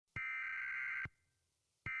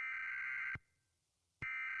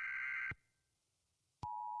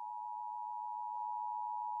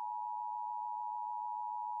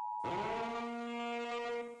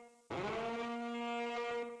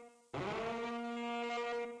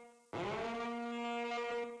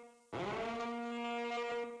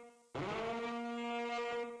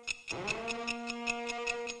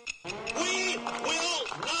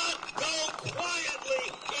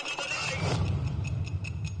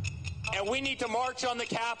and we need to march on the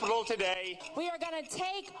Capitol today. We are going to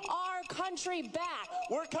take our country back.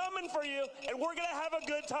 We're coming for you, and we're going to have a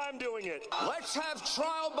good time doing it. Let's have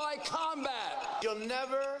trial by combat. You'll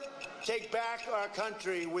never take back our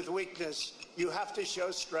country with weakness. You have to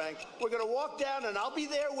show strength. We're going to walk down, and I'll be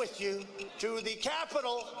there with you, to the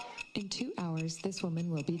Capitol. In 2 hours, this woman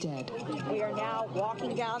will be dead. We are now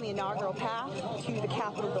walking down the inaugural path to the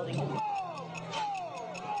Capitol building.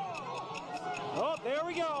 Oh, there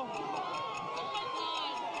we go.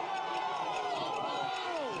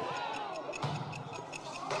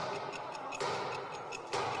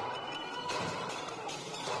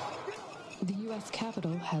 The U.S.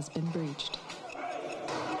 Capitol has been breached.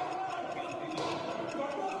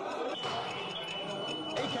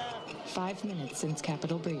 Hey, Cap. 5 minutes since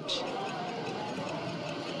Capitol breach.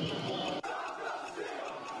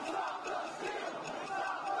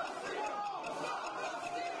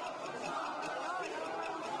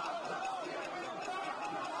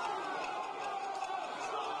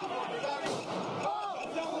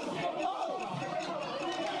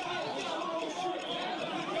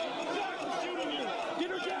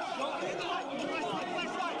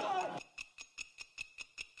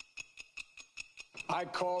 I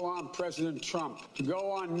call on President Trump to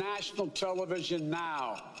go on national television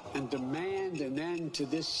now and demand an end to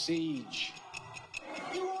this siege.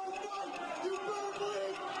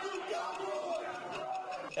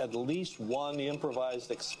 At least one improvised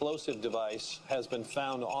explosive device has been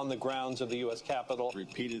found on the grounds of the U.S. Capitol.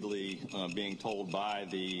 Repeatedly being told by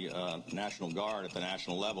the National Guard at the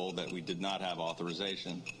national level that we did not have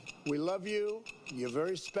authorization. We love you. You're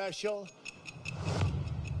very special.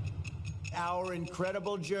 Our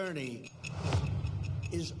incredible journey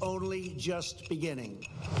is only just beginning.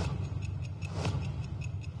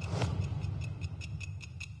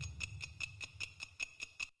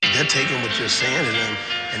 They're taking what you're saying to them,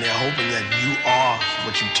 and they're hoping that you are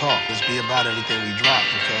what you talk. Let's be about everything we drop,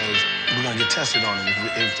 because we're going to get tested on it.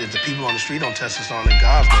 If the people on the street don't test us on it,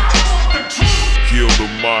 God's going to test us. Kill the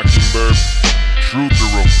Mockingbird. Truth to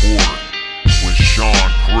report with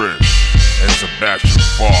Sean Chris and Sebastian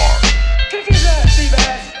Farr. Kick his ass, Steve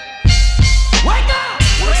ass. Wake up!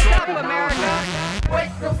 Wake up, America!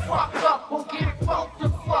 Wake the fuck up or get fucked the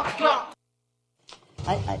fuck up!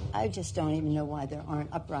 I just don't even know why there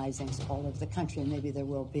aren't uprisings all over the country, and maybe there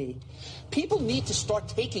will be. People need to start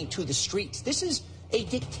taking to the streets. This is a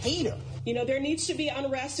dictator. You know, there needs to be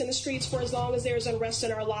unrest in the streets for as long as there's unrest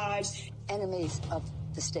in our lives. Enemies of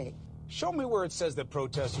the state. Show me where it says that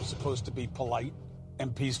protests are supposed to be polite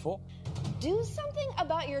and peaceful. Do something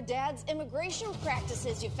about your dad's immigration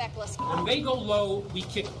practices, you feckless. When they go low, we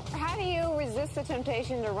kick. How do you resist the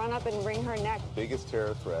temptation to run up and wring her neck? The biggest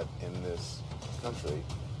terror threat in this country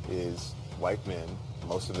is white men,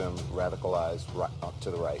 most of them radicalized to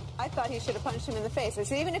the right. I thought he should have punched him in the face. I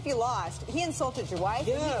said, even if you lost, he insulted your wife.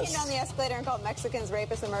 Yes. He came down the escalator and called Mexicans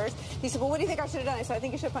rapists and murderers. He said, well, what do you think I should have done? I said, I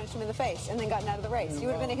think you should have punched him in the face and then gotten out of the race. You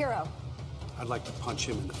would have been a hero. I'd like to punch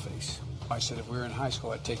him in the face. I said if we were in high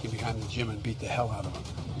school, I'd take him behind the gym and beat the hell out of him.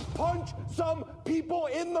 Punch some people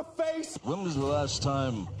in the face. When was the last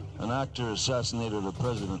time an actor assassinated a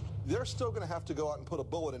president? They're still going to have to go out and put a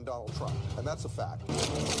bullet in Donald Trump, and that's a fact.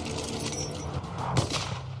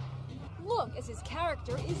 Look as his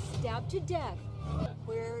character is stabbed to death.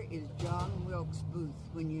 Where is John Wilkes Booth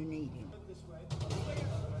when you need him?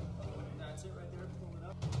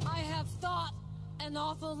 I have thought an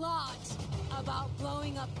awful lot about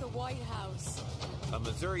blowing up the White House. A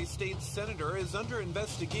Missouri state senator is under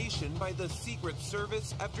investigation by the Secret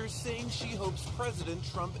Service after saying she hopes President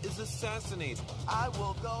Trump is assassinated. I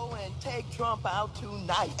will go and take Trump out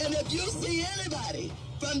tonight. And if you see anybody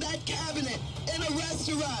from that cabinet in a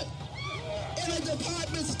restaurant, in a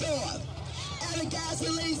department store, at a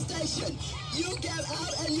gasoline station, you get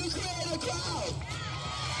out and you create a crowd.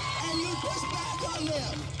 And you push back on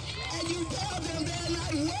them. And you tell them they're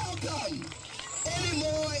not welcome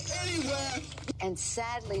anymore, anywhere. And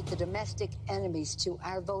sadly, the domestic enemies to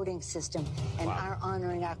our voting system and our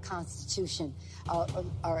honoring our Constitution are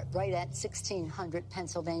right at 1600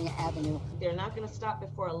 Pennsylvania Avenue. They're not going to stop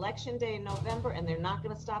before Election Day in November, and they're not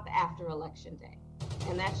going to stop after Election Day.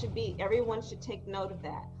 And that should be, everyone should take note of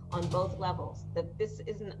that on both levels, that this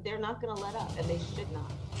isn't, they're not going to let up, and they should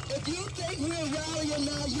not. If you think we're rallying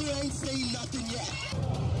now, you ain't seen nothing yet.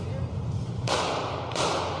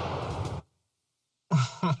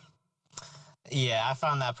 Yeah, I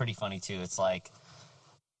found that pretty funny too. It's like,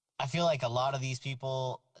 I feel like a lot of these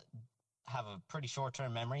people have a pretty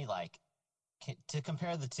short-term memory. Like, to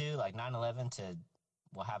compare the two, like 9/11 to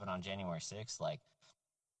what happened on January 6th, like,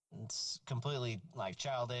 It's completely like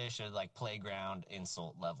childish or like playground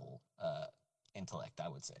insult level intellect, I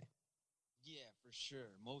would say. Yeah, for sure.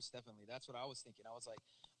 Most definitely. That's what I was thinking. I was like,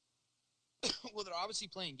 well, they're obviously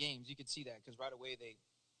playing games. You could see that because right away they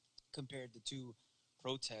compared the two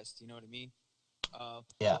protests. You know what I mean?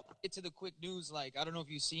 Yeah. Get to the quick news. Like, I don't know if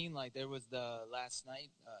you've seen, like, there was the last night,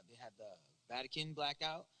 they had the Vatican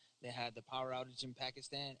blackout. They had the power outage in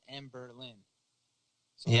Pakistan and Berlin.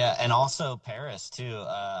 So, yeah, and also Paris, too.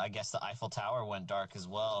 I guess the Eiffel Tower went dark as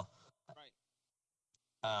well.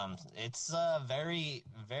 Right. It's very,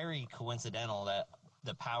 very coincidental that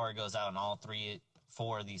the power goes out in all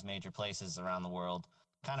four of these major places around the world,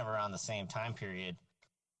 kind of around the same time period.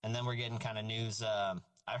 And then we're getting kind of news.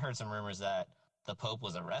 I've heard some rumors that the Pope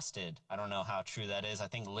was arrested. I don't know how true that is. I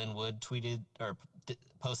think Lin Wood tweeted or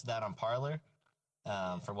posted that on Parler,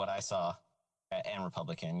 for what I saw, and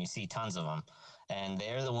Republican. You see tons of them. And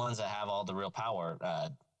they're the ones that have all the real power.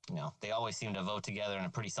 You know, they always seem to vote together in a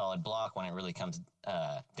pretty solid block when it really comes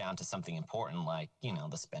down to something important like, you know,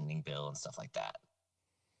 the spending bill and stuff like that.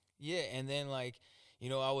 Yeah, and then, like, you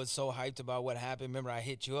know, I was so hyped about what happened. Remember, I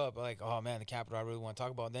hit you up, like, oh, man, the Capitol I really want to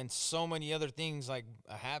talk about. Then so many other things, like,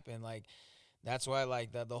 happened. Like, that's why,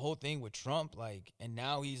 like, the whole thing with Trump, like, and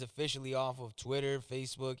now he's officially off of Twitter,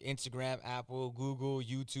 Facebook, Instagram, Apple, Google,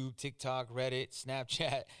 YouTube, TikTok, Reddit,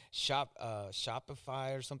 Snapchat,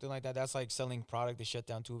 Shopify or something like that. That's, like, selling product. They shut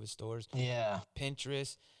down 2 of his stores. Yeah.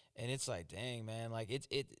 Pinterest. And it's like, dang, man, like,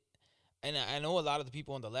 and I know a lot of the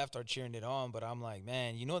people on the left are cheering it on, but I'm like,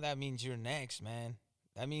 man, you know that means you're next, man.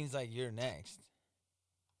 That means, like, you're next.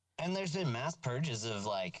 And there's been mass purges of,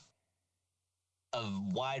 like, a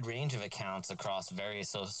wide range of accounts across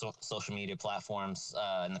various social media platforms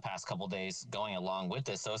in the past couple days going along with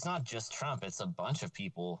this. So it's not just Trump. It's a bunch of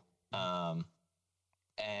people. And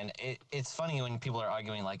it's funny when people are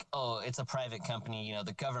arguing, like, oh, it's a private company. You know,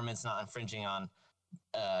 the government's not infringing on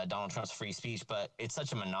Donald Trump's free speech, but it's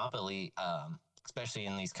such a monopoly, especially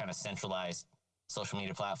in these kind of centralized social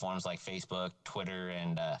media platforms like Facebook, Twitter,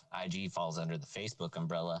 and IG falls under the Facebook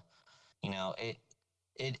umbrella. You know,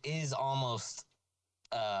 it is almost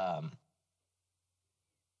a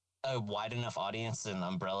wide enough audience and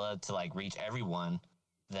umbrella to, like, reach everyone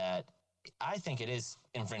that I think it is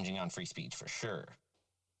infringing on free speech for sure,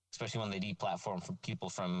 especially when they deplatform from people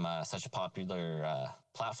from such a popular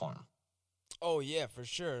platform. Oh, yeah, for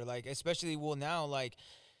sure. Like, especially, well, now, like,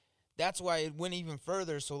 that's why it went even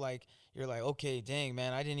further. So, like, you're like, okay, dang,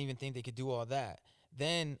 man, I didn't even think they could do all that.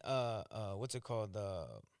 Then, what's it called? The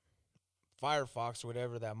Firefox or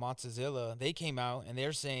whatever, that Mozilla, they came out and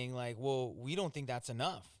they're saying, like, well, we don't think that's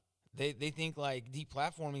enough. They think, like,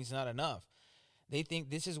 deplatforming is not enough. They think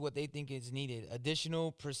this is what they think is needed.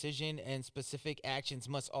 Additional precision and specific actions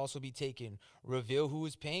must also be taken. Reveal who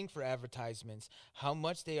is paying for advertisements, how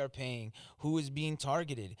much they are paying, who is being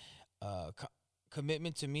targeted.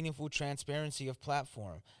 Commitment to meaningful transparency of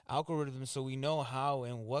platform. Algorithms so we know how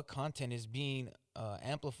and what content is being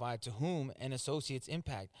amplified to whom and associates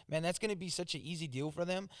impact. Man, that's going to be such an easy deal for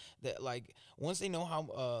them that, like, once they know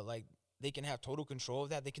how, like, they can have total control of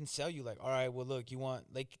that, they can sell you, like, all right, well, look, you want,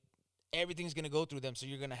 like, everything's going to go through them, so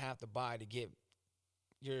you're going to have to buy to get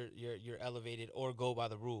your elevated or go by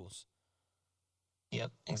the rules.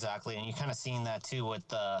 Yep, exactly. And you kind of seen that too with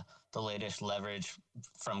the latest leverage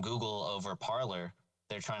from Google over Parler.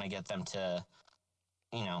 They're trying to get them to,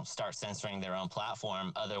 you know, start censoring their own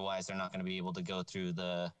platform. Otherwise, they're not going to be able to go through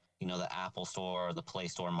the, you know, the Apple Store or the Play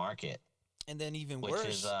Store market. And then even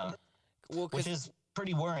worse, which is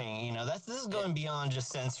pretty worrying. You know, this is going beyond just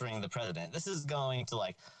censoring the president. This is going to,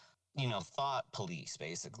 like, you know, thought police,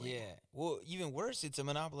 basically. Yeah. Well, even worse, it's a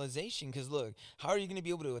monopolization because, look, how are you going to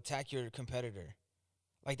be able to attack your competitor?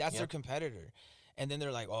 Like, that's their competitor. And then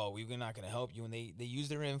they're like, oh, we're not going to help you. And they use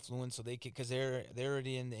their influence so they can, because they're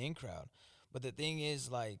already in the in crowd. But the thing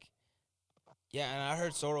is, like, yeah, and I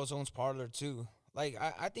heard Soros owns Parler too. Like,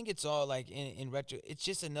 I think it's all, like, in retro, it's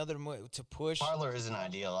just another to push. Parler isn't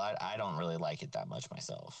ideal. I don't really like it that much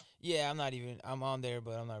myself. Yeah, I'm on there,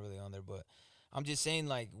 but I'm not really on there. But I'm just saying,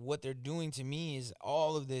 like, what they're doing to me is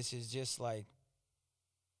all of this is just, like,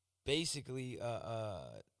 basically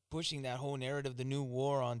pushing that whole narrative, the new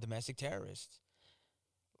war on domestic terrorists.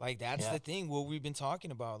 Like, that's the thing, what we've been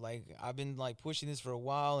talking about. Like, I've been, like, pushing this for a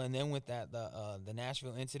while, and then with that, the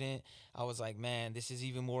Nashville incident, I was like, man, this is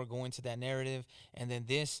even more going to that narrative. And then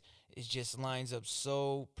this is just lines up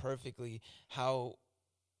so perfectly how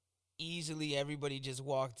easily everybody just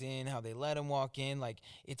walked in, how they let them walk in. Like,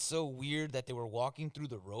 it's so weird that they were walking through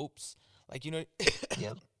the ropes. Like, you know.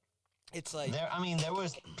 Yep. It's like, there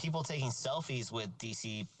was people taking selfies with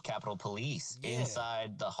DC Capitol Police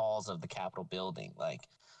inside the halls of the Capitol building. Like,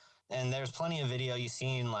 And there's plenty of video you've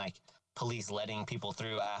seen, like police letting people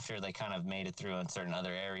through after they kind of made it through in certain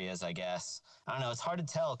other areas, I guess. I don't know. It's hard to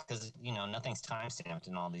tell because, nothing's timestamped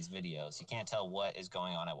in all these videos. You can't tell what is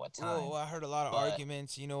going on at what time. Well, I heard a lot of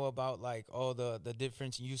arguments, about like the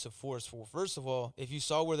difference in use of force. Well, first of all, if you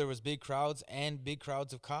saw where there was big crowds and big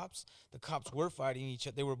crowds of cops, the cops were fighting each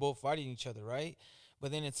other. They were both fighting each other, right?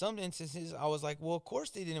 But then in some instances, I was like, well, of course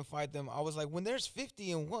they didn't fight them. I was like, when there's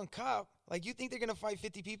 50 and one cop, like, you think they're going to fight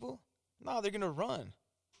 50 people? No, they're going to run.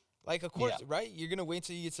 Like, of course, right? You're going to wait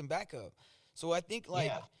until you get some backup. So I think,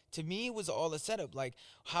 to me, it was all a setup. Like,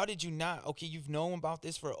 how did you not? Okay, you've known about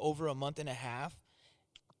this for over a month and a half,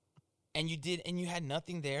 and you had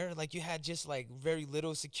nothing there. Like, you had just, like, very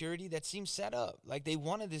little security. That seems set up. Like, they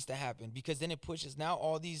wanted this to happen because then it pushes. Now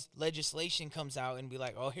all these legislation comes out and be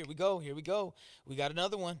like, oh, here we go. We got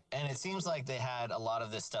another one. And it seems like they had a lot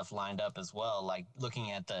of this stuff lined up as well, like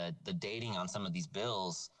looking at the dating on some of these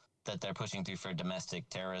bills that they're pushing through for domestic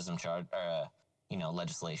terrorism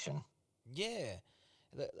legislation. Yeah.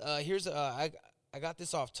 Here's I got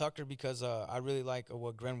this off Tucker because I really like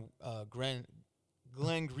what Glenn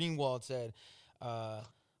Greenwald said.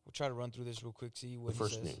 We'll try to run through this real quick, see what he says.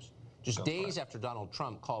 First news. Just days after Donald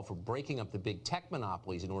Trump called for breaking up the big tech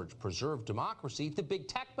monopolies in order to preserve democracy, the big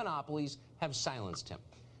tech monopolies have silenced him.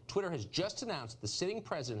 Twitter has just announced the sitting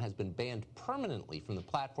president has been banned permanently from the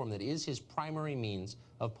platform that is his primary means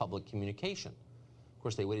of public communication. Of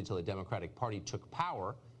course, they waited until the Democratic Party took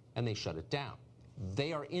power, and they shut it down.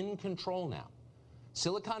 They are in control now.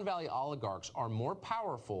 Silicon Valley oligarchs are more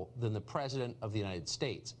powerful than the President of the United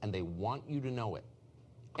States, and they want you to know it.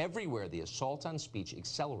 Everywhere the assault on speech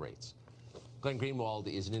accelerates. Glenn Greenwald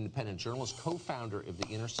is an independent journalist, co-founder of The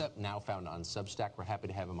Intercept, now found on Substack. We're happy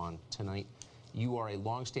to have him on tonight. You are a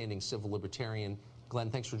longstanding civil libertarian. Glenn,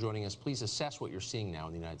 thanks for joining us. Please assess what you're seeing now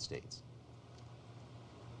in the United States.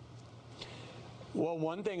 Well,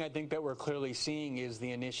 one thing I think that we're clearly seeing is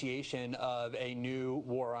the initiation of a new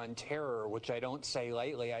war on terror, which I don't say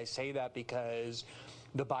lightly. I say that because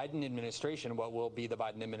the Biden administration, what will be the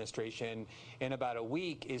Biden administration in about a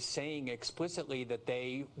week, is saying explicitly that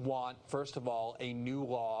they want, first of all, a new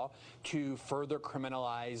law to further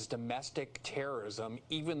criminalize domestic terrorism,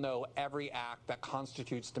 even though every act that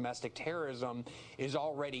constitutes domestic terrorism is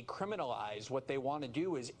already criminalized. What they want to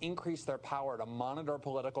do is increase their power to monitor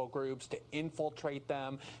political groups, to infiltrate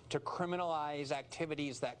them, to criminalize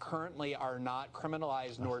activities that currently are not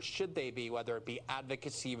criminalized, nor should they be, whether it be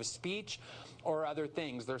advocacy of speech or other things.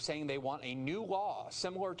 They're saying they want a new law,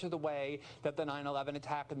 similar to the way that the 9/11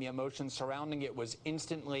 attack and the emotions surrounding it was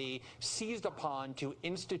instantly seized upon to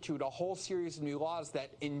institute a whole series of new laws that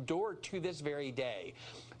endure to this very day.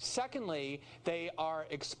 Secondly, they are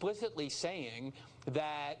explicitly saying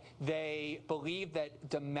that they believe that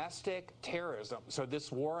domestic terrorism, so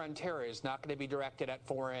this war on terror, is not going to be directed at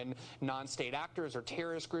foreign non-state actors or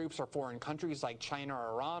terrorist groups or foreign countries like China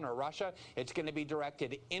or Iran or Russia. It's going to be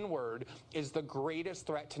directed inward, is the greatest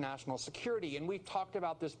threat to national security. And we've talked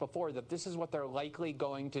about this before, that this is what they're likely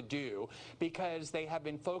going to do because they have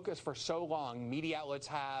been focused for so long. Media outlets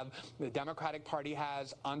have, the Democratic Party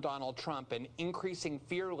has, on Donald Trump, and increasing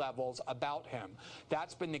fear levels about him.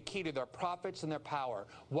 That's been the key to their profits and their power.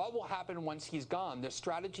 What will happen once he's gone? The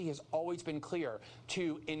strategy has always been clear: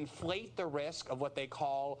 to inflate the risk of what they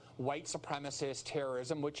call white supremacist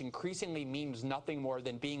terrorism, which increasingly means nothing more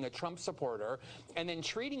than being a Trump supporter, and then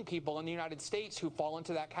treating people in the United States who fall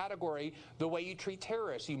into that category the way you treat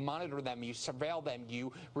terrorists. You monitor them, you surveil them,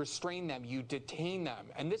 you restrain them, you detain them.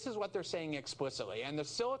 And this is what they're saying explicitly. And the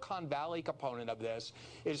Silicon Valley component of this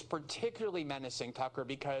is particularly menacing, Tucker,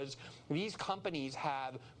 because these companies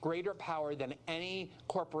have greater power than any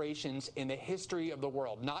corporations in the history of the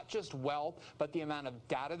world. Not just wealth, but the amount of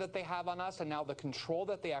data that they have on us, and now the control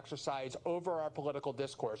that they exercise over our political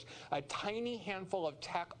discourse. A tiny handful of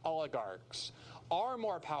tech oligarchs are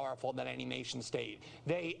more powerful than any nation state.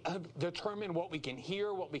 They determine what we can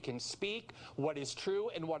hear, what we can speak, what is true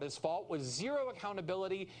and what is false, with zero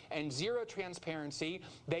accountability and zero transparency.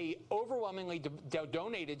 They overwhelmingly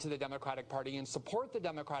donated to the Democratic Party and support the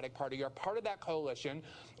Democratic Party, are part of that coalition.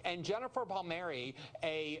 And Jennifer Palmieri,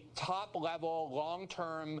 a top-level,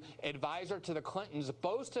 long-term advisor to the Clintons,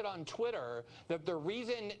 boasted on Twitter that the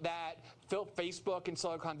reason that Facebook and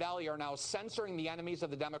Silicon Valley are now censoring the enemies of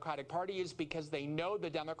the Democratic Party is because they know the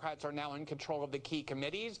Democrats are now in control of the key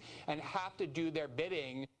committees and have to do their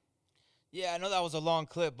bidding. Yeah, I know that was a long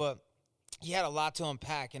clip, but he had a lot to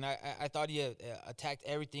unpack, and I thought he attacked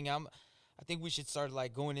everything. I think we should start,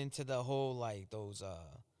 like, going into the whole, like,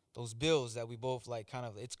 those bills that we both, like, kind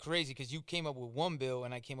of, it's crazy because you came up with one bill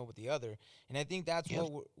and I came up with the other. And I think that's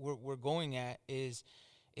what we're going at is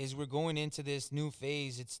is we're going into this new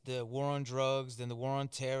phase. It's the war on drugs, then the war on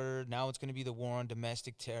terror. Now it's going to be the war on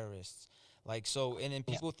domestic terrorists. Like, so, and then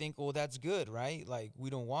people think, well, that's good, right? Like, we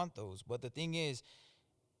don't want those. But the thing is,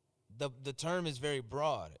 the term is very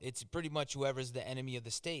broad. It's pretty much whoever's the enemy of the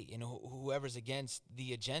state and whoever's against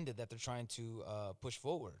the agenda that they're trying to push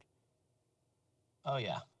forward. Oh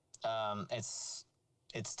yeah, it's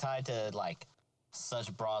tied to like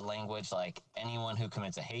such broad language. Like anyone who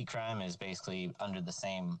commits a hate crime is basically under the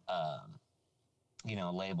same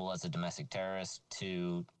label as a domestic terrorist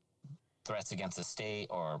to threats against the state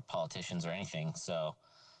or politicians or anything. So,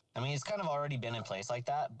 I mean, it's kind of already been in place like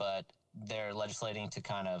that, but they're legislating to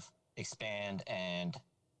kind of expand and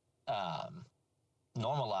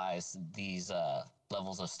normalize these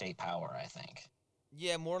levels of state power, I think.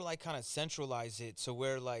 Yeah, more like kind of centralize it. So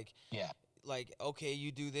where like, okay,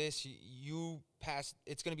 you do this, you pass,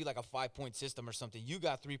 it's going to be like a 5-point system or something. You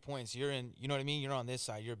got 3 points. You're in, you know what I mean? You're on this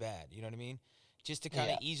side. You're bad. You know what I mean? Just to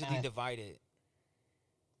kind of easily divide it.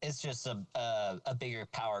 It's just a bigger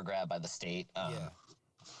power grab by the state.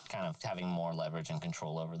 Kind of having more leverage and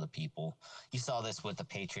control over the people. You saw this with the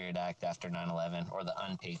Patriot Act after 9/11, or the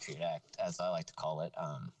Unpatriot Act, as I like to call it.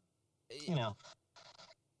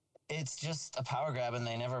 It's just a power grab, and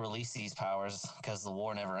they never release these powers because the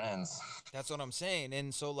war never ends. That's what I'm saying.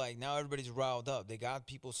 And so, like, now everybody's riled up. They got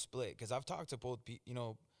people split. Because I've talked to both,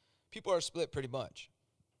 people are split pretty much.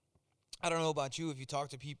 I don't know about you. If you talk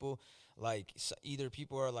to people, like, either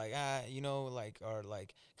people are like, are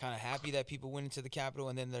like kind of happy that people went into the Capitol,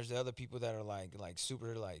 and then there's the other people that are like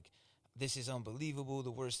super like, this is unbelievable,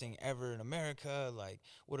 the worst thing ever in America. Like,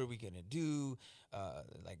 what are we gonna do?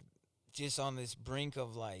 Like, just on this brink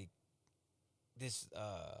of like this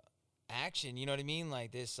action, you know what I mean?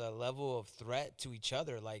 Like this level of threat to each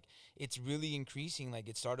other. Like, it's really increasing. Like,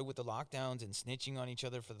 it started with the lockdowns and snitching on each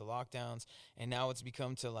other for the lockdowns, and now it's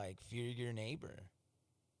become to like fear your neighbor.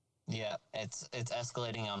 Yeah, it's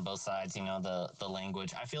escalating on both sides, the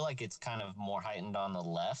language. I feel like it's kind of more heightened on the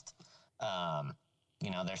left.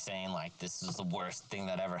 They're saying like this is the worst thing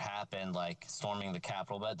that ever happened, like storming the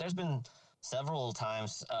Capitol. But there's been several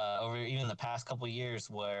times over even the past couple of years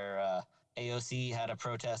where AOC had a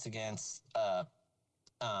protest against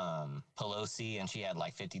Pelosi, and she had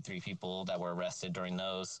like 53 people that were arrested during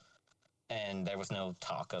those. And there was no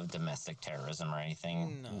talk of domestic terrorism or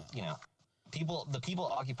anything. No. The people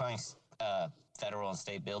occupying federal and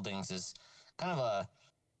state buildings is kind of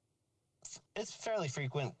it's fairly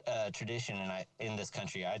frequent tradition in this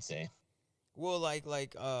country, I'd say. Well, like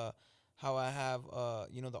how I have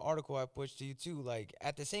the article I pushed to you too. Like,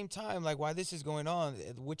 at the same time, like, why this is going on,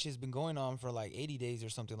 which has been going on for like 80 days or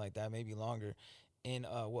something like that, maybe longer, in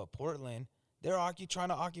Portland. They're trying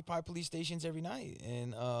to occupy police stations every night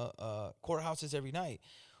and courthouses every night.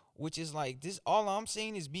 Which is like this. All I'm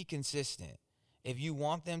saying is be consistent. If you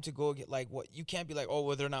want them to go get like what, you can't be like, oh,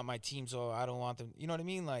 well, they're not my team, so I don't want them. You know what I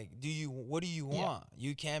mean? Like, what do you want?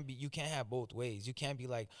 You can't have both ways. You can't be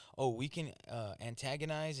like, oh, we can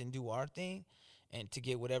antagonize and do our thing, and to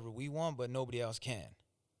get whatever we want, but nobody else can.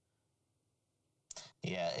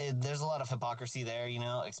 Yeah, there's a lot of hypocrisy there,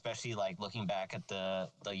 especially like looking back at the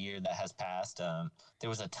year that has passed. There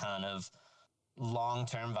was a ton of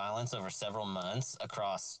long-term violence over several months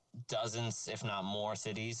across dozens, if not more,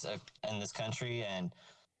 cities in this country, and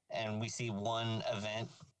we see one event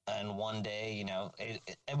and one day.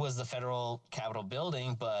 It was the federal Capitol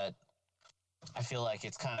building, but I feel like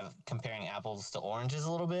it's kind of comparing apples to oranges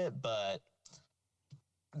a little bit. But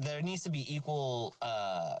there needs to be equal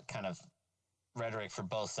kind of rhetoric for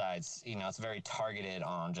both sides. It's very targeted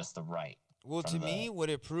on just the right. Well, to me, what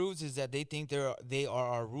it proves is that they think they are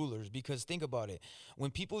our rulers. Because think about it. When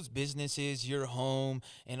people's businesses, your home,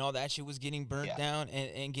 and all that shit was getting burnt down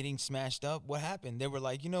and getting smashed up, what happened? They were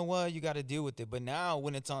like, you know what? You got to deal with it. But now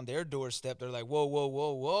when it's on their doorstep, they're like, whoa, whoa,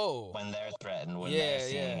 whoa, whoa. When they're threatened, when they're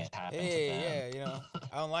seeing it happen to them. Yeah,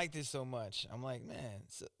 I don't like this so much. I'm like, man.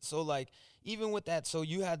 So like, even with that, so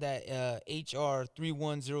you had that HR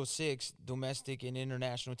 3106, domestic and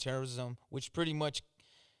international terrorism, which pretty much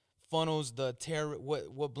funnels the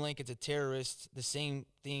what blankets a terrorist, the same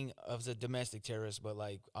thing as a domestic terrorist, but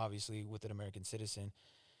like obviously with an American citizen.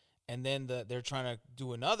 And then they're trying to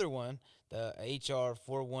do another one, the HR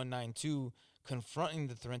 4192, confronting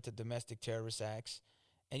the threat to domestic terrorist acts.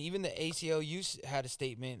 And even the ACLU had a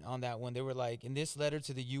statement on that one. They were like, in this letter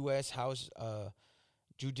to the U.S. House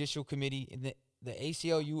Judicial Committee, the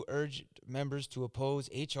ACLU urged members to oppose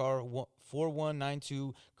HR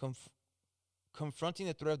 4192, confronting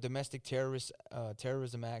the threat of domestic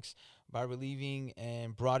terrorism acts by relieving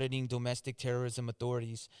and broadening domestic terrorism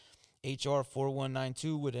authorities. HR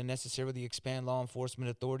 4192 would unnecessarily expand law enforcement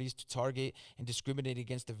authorities to target and discriminate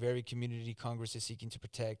against the very community Congress is seeking to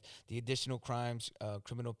protect. The additional crimes,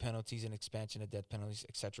 criminal penalties, and expansion of death penalties,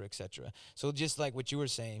 et cetera, et cetera. So just like what you were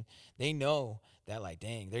saying, they know that, like,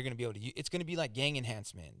 dang, they're going to be able to, it's going to be like gang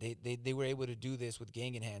enhancement. They were able to do this with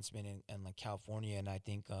gang enhancement in like California, and I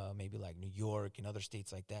think maybe like New York and other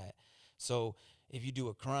states like that. So if you do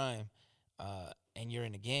a crime, and you're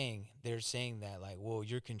in a gang, they're saying that, like, well,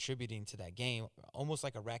 you're contributing to that gang, almost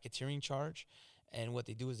like a racketeering charge. And what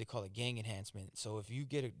they do is they call it gang enhancement. So if you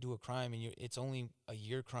do a crime and it's only a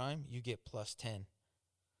year crime, you get plus 10.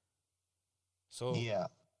 So Yeah.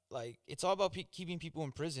 like, it's all about keeping people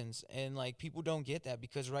in prisons, and like people don't get that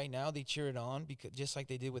because right now they cheer it on, because just like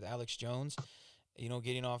they did with Alex Jones, you know,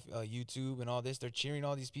 getting off YouTube and all this, they're cheering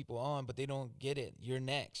all these people on, but they don't get it. You're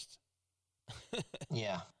next.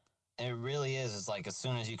 Yeah. It really is. It's like as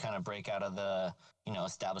soon as you kind of break out of the, you know,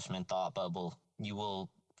 establishment thought bubble, you will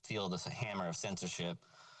feel this hammer of censorship.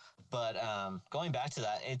 But going back to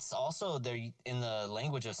that, it's also there in the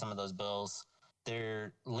language of some of those bills,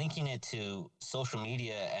 they're linking it to social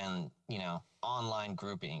media and, you know, online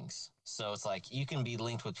groupings. So it's like you can be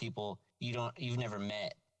linked with people you've never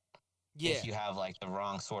met if you have like the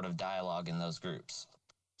wrong sort of dialogue in those groups.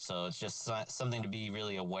 So it's just something to be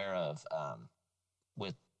really aware of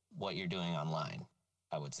with what you're doing online,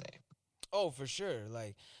 I would say. Oh, for sure.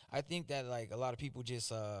 Like, I think that, like, a lot of people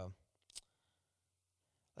just,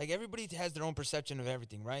 like, everybody has their own perception of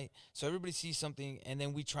everything, right? So everybody sees something, and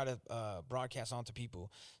then we try to broadcast onto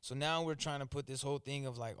people. So now we're trying to put this whole thing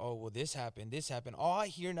of, like, oh, well, this happened. All I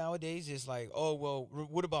hear nowadays is, like, oh, well,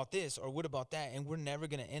 what about this or what about that? And we're never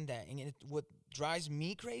going to end that. And what drives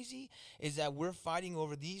me crazy is that we're fighting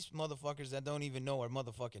over these motherfuckers that don't even know our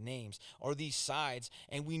motherfucking names, or these sides,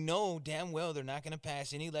 and we know damn well they're not going to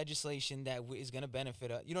pass any legislation that is going to benefit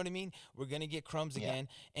us. You know what I mean? We're going to get crumbs again,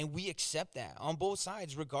 and we accept that on both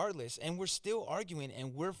sides regardless, and we're still arguing,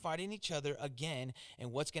 and we're fighting each other again.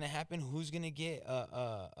 And what's going to happen? Who's going to get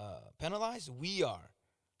penalized? We are.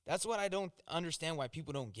 That's what I don't understand why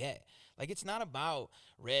people don't get. Like, it's not about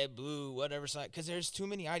red, blue, whatever side, because there's too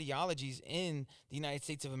many ideologies in the United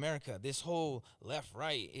States of America. This whole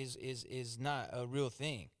left-right is not a real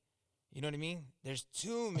thing. You know what I mean? There's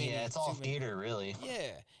too many. Yeah, it's all theater, really.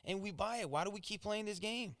 Yeah, and we buy it. Why do we keep playing this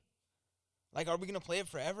game? Like, are we going to play it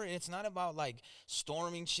forever? And it's not about, like,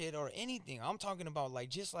 storming shit or anything. I'm talking about, like,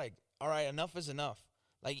 just like, all right, enough is enough.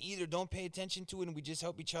 Like, either don't pay attention to it and we just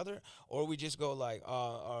help each other, or we just go like,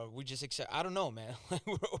 we just accept. I don't know, man.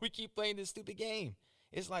 We keep playing this stupid game.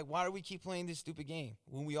 It's like, why do we keep playing this stupid game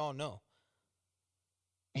when we all know?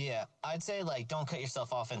 Yeah, I'd say, like, don't cut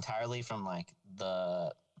yourself off entirely from, like,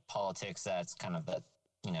 the politics that's kind of the,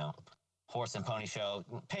 you know, horse and pony show.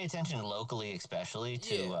 Pay attention locally, especially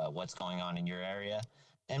to what's going on in your area,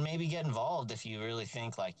 and maybe get involved if you really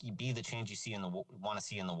think, like, you be the change you see want to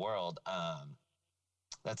see in the world.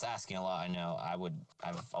 That's asking a lot. I know.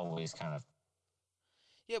 I've always kind of.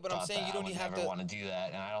 Yeah, but I'm saying you don't even have to want to do that,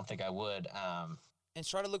 and I don't think I would. And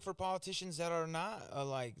try to look for politicians that are not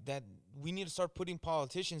like that. We need to start putting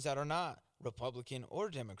politicians that are not Republican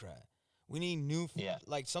or Democrat. We need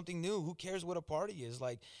like something new. Who cares what a party is?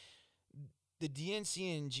 Like, the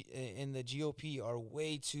DNC and the GOP are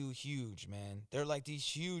way too huge, man. They're like these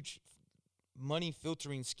huge money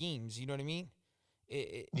filtering schemes. You know what I mean?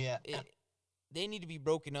 They need to be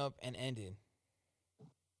broken up and ended.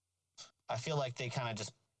 I feel like they kind of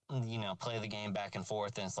just, you know, play the game back and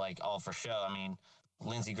forth, and it's like all for show. I mean,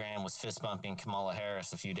 Lindsey Graham was fist bumping Kamala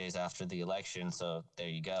Harris a few days after the election, so there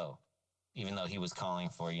you go. Even though he was calling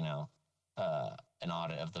for, you know, an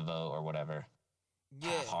audit of the vote or whatever,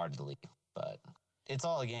 half-heartedly. But it's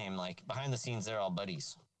all a game. Like, behind the scenes, they're all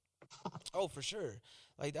buddies. Oh, for sure.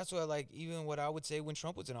 Like, that's what, like, even what I would say when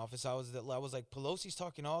Trump was in office, I was like, Pelosi's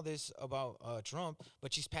talking all this about Trump,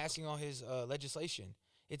 but she's passing all his legislation.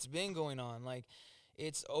 It's been going on. Like,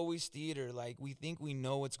 it's always theater. Like, we think we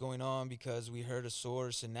know what's going on because we heard a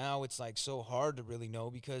source, and now it's, like, so hard to really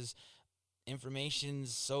know because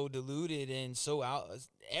information's so diluted and so out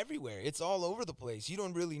everywhere. It's all over the place. You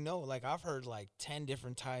don't really know. Like, I've heard, like, 10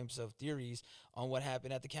 different types of theories on what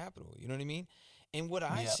happened at the Capitol. You know what I mean? And what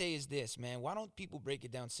I say is this, man, why don't people break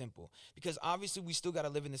it down simple? Because obviously we still got to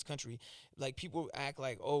live in this country. Like, people act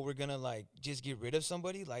like, oh, we're going to, like, just get rid of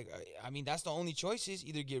somebody. Like, I mean, that's the only choice is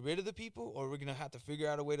either get rid of the people or we're going to have to figure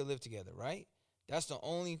out a way to live together, right? That's the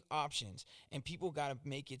only options. And people got to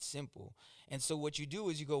make it simple. And so what you do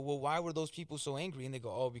is you go, well, why were those people so angry? And they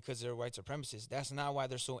go, oh, because they're white supremacists. That's not why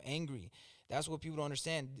they're so angry. That's what people don't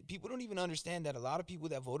understand. People don't even understand that a lot of people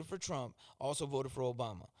that voted for Trump also voted for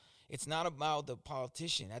Obama. It's not about the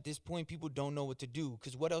politician. At this point, people don't know what to do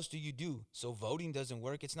because what else do you do? So voting doesn't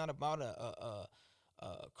work. It's not about a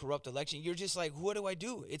corrupt election. You're just like, what do I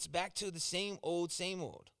do? It's back to the same old,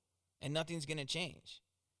 and nothing's gonna change.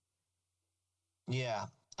 Yeah,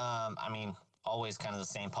 I mean, always kind of the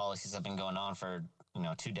same policies have been going on for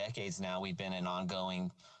 2 decades now. We've been in ongoing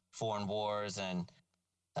foreign wars and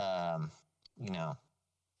the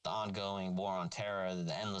ongoing war on terror,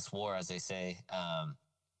 the endless war, as they say.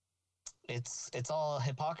 It's all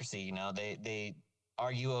hypocrisy. They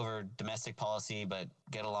argue over domestic policy, but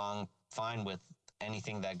get along fine with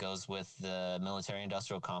anything that goes with the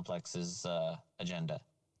military-industrial complex's agenda.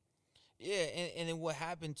 Yeah, and then what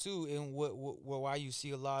happened too, and why you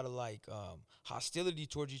see a lot of like hostility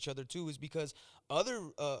towards each other too, is because other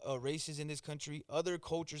races in this country, other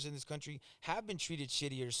cultures in this country have been treated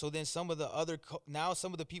shittier. So then some of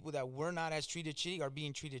the people that were not as treated shitty are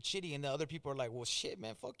being treated shitty, and the other people are like, well, shit,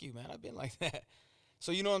 man, fuck you, man, I've been like that.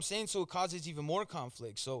 So you know what I'm saying? So it causes even more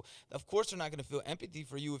conflict. So of course they're not gonna feel empathy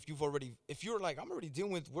for you if you're like, I'm already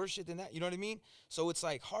dealing with worse shit than that. You know what I mean? So it's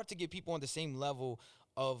like hard to get people on the same level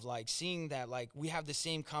of like seeing that like we have the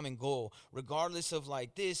same common goal, regardless of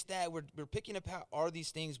like this, that we're picking apart all these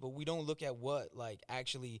things, but we don't look at what like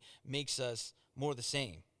actually makes us more the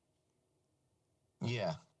same.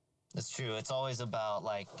 Yeah, that's true. It's always about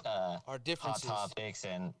like our differences, hot topics,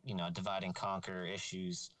 and divide and conquer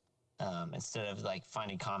issues instead of like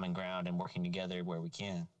finding common ground and working together where we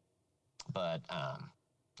can. But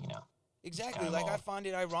exactly. Like I find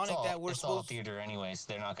it ironic that we're it's all theater anyways.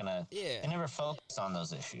 They're not gonna. Yeah. They never focus on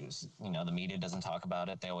those issues. The media doesn't talk about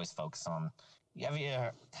it. They always focus on.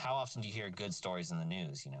 How often do you hear good stories in the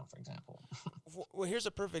news? For example. Well, here's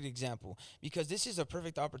a perfect example, because this is a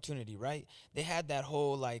perfect opportunity, right? They had that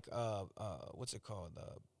whole like what's it called?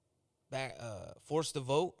 Force to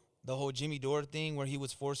vote. The whole Jimmy Dore thing where he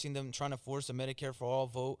was trying to force a Medicare for all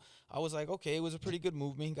vote. I was like, okay, it was a pretty good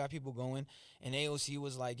movement. He got people going. And AOC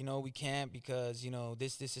was like, we can't because,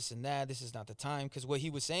 this, and that. This is not the time. Because what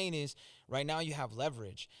he was saying is, right now you have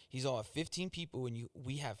leverage. He's all 15 people, and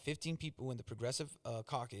we have 15 people in the Progressive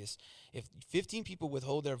Caucus. If 15 people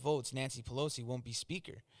withhold their votes, Nancy Pelosi won't be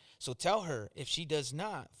Speaker. So tell her, if she does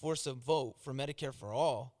not force a vote for Medicare for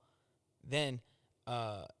all, then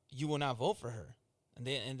you will not vote for her. And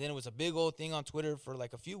then it was a big old thing on Twitter for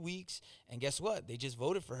like a few weeks, and guess what? They just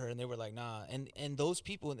voted for her, and they were like, nah. And those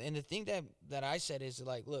people, and the thing that I said is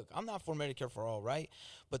like, look, I'm not for Medicare for all, right?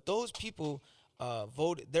 But those people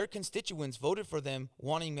their constituents voted for them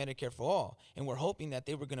wanting Medicare for all, and we're hoping that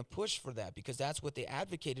they were going to push for that because that's what they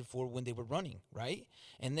advocated for when they were running, right?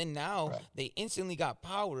 And then now they instantly got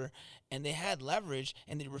power, and they had leverage,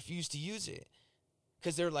 and they refused to use it.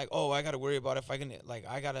 Because they're like, oh, I got to worry about if I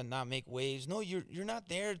got to not make waves. No, you're not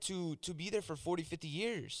there to be there for 40, 50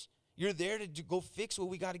 years. You're there to go fix what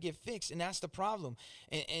we got to get fixed, and that's the problem.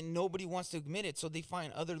 And nobody wants to admit it, so they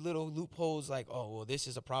find other little loopholes like, oh, well, this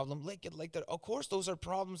is a problem. Like that. Of course, those are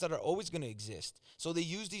problems that are always going to exist. So they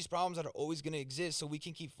use these problems that are always going to exist so we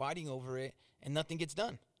can keep fighting over it, and nothing gets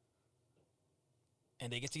done.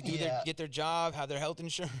 And they get to get their job, have their health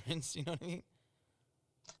insurance, you know what I mean?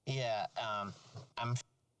 Yeah,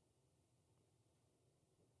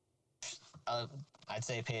 I'd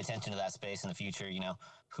say pay attention to that space in the future.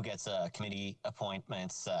 Who gets committee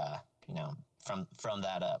appointments? From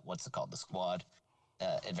that what's it called, the squad,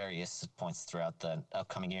 at various points throughout the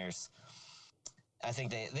upcoming years. I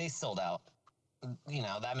think they sold out.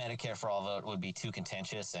 That Medicare for all vote would be too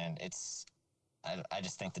contentious, and I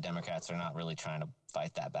just think the Democrats are not really trying to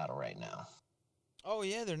fight that battle right now. Oh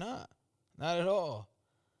yeah, they're not at all.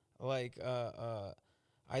 Like,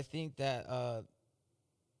 I think that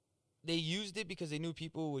they used it because they knew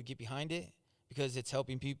people would get behind it because it's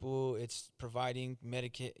helping people, it's providing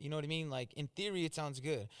Medicaid. You know what I mean? Like, in theory, it sounds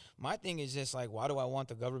good. My thing is just like, why do I want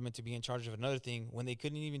the government to be in charge of another thing when they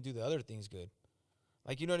couldn't even do the other things good?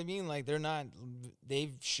 Like, you know what I mean? Like,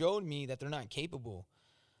 they've showed me that they're not capable.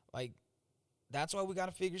 Like, that's why we got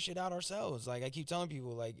to figure shit out ourselves. Like, I keep telling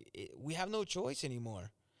people, like, we have no choice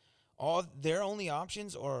anymore. All their only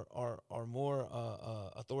options are more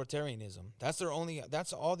authoritarianism. That's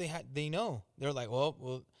all they know. They're like,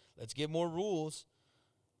 well, let's get more rules.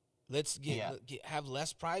 Let's have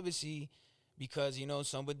less privacy because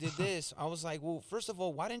somebody did this. I was like, well, first of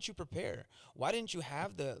all, why didn't you prepare? Why didn't you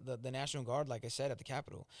have the National Guard, like I said, at the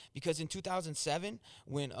Capitol? Because in 2007,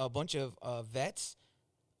 when a bunch of vets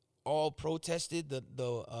all protested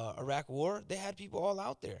the Iraq War, they had people all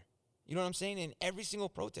out there. You know what I'm saying? In every single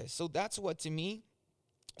protest. So that's what, to me,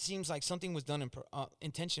 seems like something was done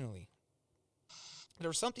intentionally. There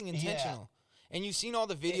was something intentional. And you've seen all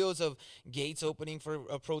the videos of gates opening for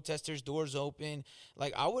protesters, doors open.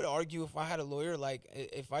 Like, I would argue if I had a lawyer, like,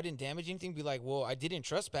 if I didn't damage anything, be like, well, I didn't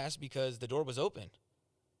trespass because the door was open.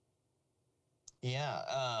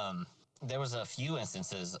 Yeah, there was a few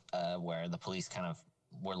instances where the police kind of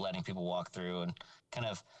were letting people walk through, and kind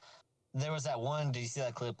of there was that one. Did you see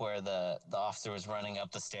that clip where the officer was running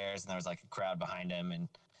up the stairs and there was like a crowd behind him, and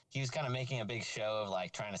he was kind of making a big show of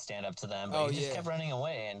like trying to stand up to them, but he just kept running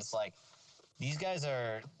away, and it's like these guys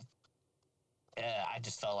are. I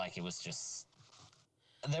just felt like it was just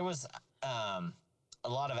there was a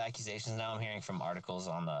lot of accusations now I'm hearing from articles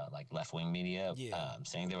on the like left-wing media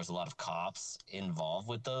saying there was a lot of cops involved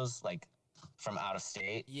with those, like from out of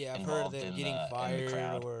state. Yeah, I've heard of them getting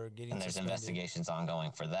fired or getting and there's suspended. investigations ongoing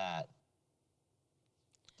for that.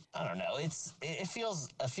 I don't know. It feels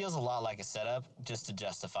a lot like a setup just to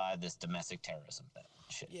justify this domestic terrorism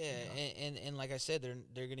shit. Yeah, you know? and like I said,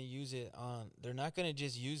 they're gonna use it on. They're not gonna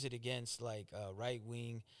just use it against like right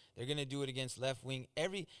wing. They're gonna do it against left wing.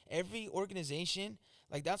 Every organization.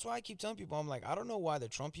 Like, that's why I keep telling people, I'm like, I don't know why the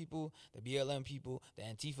Trump people, the BLM people, the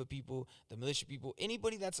Antifa people, the militia people,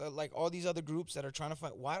 anybody that's like all these other groups that are trying to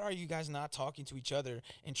fight, why are you guys not talking to each other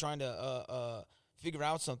and trying to figure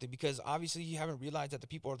out something? Because obviously you haven't realized that the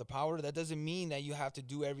people are the power. That doesn't mean that you have to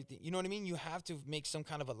do everything. You know what I mean? You have to make some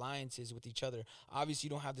kind of alliances with each other. Obviously you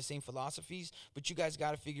don't have the same philosophies, but you guys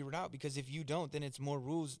got to figure it out, because if you don't, then it's more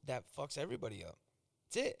rules that fucks everybody up.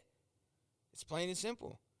 That's it. It's plain and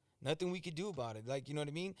simple. Nothing we could do about it. Like, you know what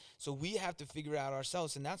I mean? So we have to figure it out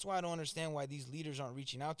ourselves. And that's why I don't understand why these leaders aren't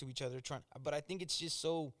reaching out to each other. But I think it's just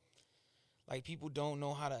so, like, people don't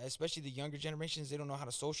know how to, especially the younger generations, they don't know how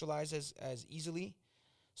to socialize as easily.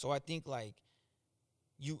 So I think, like,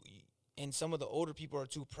 and some of the older people are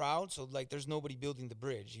too proud. So, like, there's nobody building the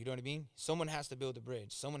bridge. You know what I mean? Someone has to build the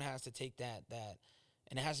bridge. Someone has to take that.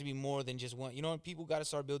 And it has to be more than just one. You know, people got to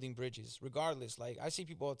start building bridges, regardless. Like, I see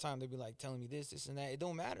people all the time. They be like telling me this, and that. It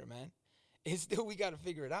don't matter, man. It's still, we got to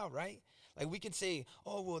figure it out, right? Like, we can say,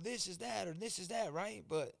 oh, well, this is that or this is that, right?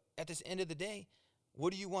 But at this end of the day,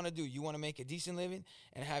 what do you want to do? You want to make a decent living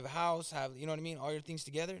and have a house, have, you know what I mean, all your things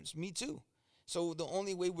together? It's me too. So the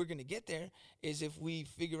only way we're going to get there is if we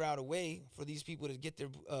figure out a way for these people to get their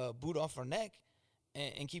boot off our neck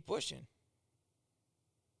and keep pushing.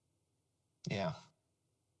 Yeah.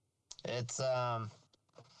 It's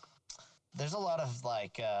there's a lot of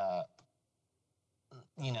like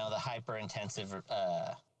you know, the hyper intensive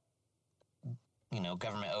you know,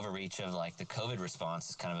 government overreach of like the COVID response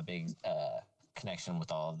is kind of a big connection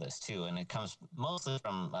with all of this too, and it comes mostly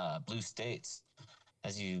from blue states,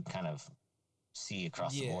 as you kind of see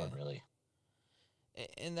across the board, really.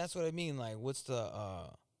 And that's what I mean. Like, what's the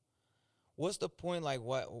point? Like,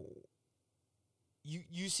 what?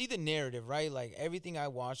 You see the narrative, right? Like, everything I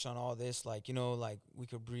watched on all this, like, you know, like, we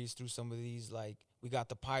could breeze through some of these. Like, we got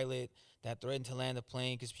the pilot that threatened to land the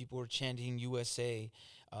plane because people were chanting USA.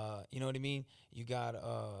 You know what I mean? You got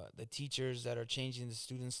the teachers that are changing the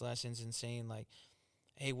students' lessons and saying, like,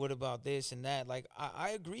 hey, what about this and that? Like,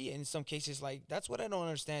 I agree in some cases. Like, that's what I don't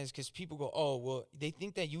understand, is because people go, oh, well, they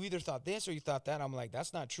think that you either thought this or you thought that. I'm like,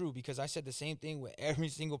 that's not true, because I said the same thing with every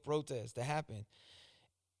single protest that happened.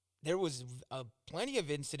 There was plenty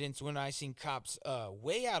of incidents when I seen cops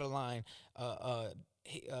way out of line,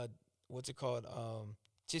 what's it called?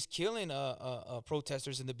 Just killing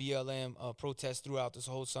protesters in the BLM protests throughout this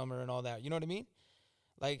whole summer and all that. You know what I mean?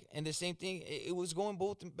 Like, and the same thing, it was going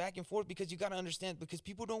both back and forth, because you got to understand, because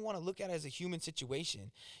people don't want to look at it as a human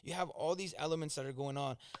situation. You have all these elements that are going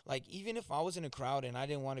on. Like, even if I was in a crowd and I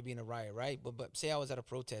didn't want to be in a riot, right? But say I was at a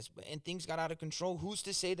protest and things got out of control, who's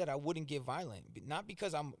to say that I wouldn't get violent? Not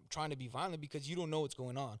because I'm trying to be violent, because you don't know what's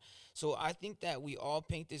going on. So I think that we all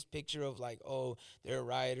paint this picture of like, oh, they're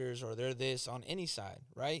rioters or they're this on any side,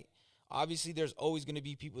 right? Obviously, there's always going to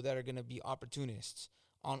be people that are going to be opportunists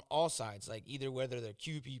on all sides, like either whether they're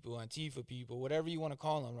Q people, Antifa people, whatever you want to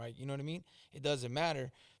call them, right? You know what I mean? It doesn't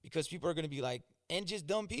matter, because people are going to be like, and just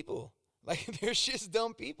dumb people. Like, there's just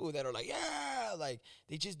dumb people that are like, yeah, like,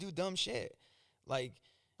 they just do dumb shit. Like,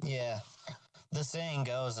 yeah, the saying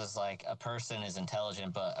goes is like, a person is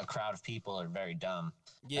intelligent, but a crowd of people are very dumb.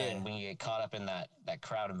 Yeah. And when you get caught up in that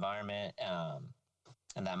crowd environment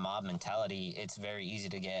and that mob mentality, it's very easy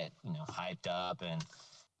to get, you know, hyped up and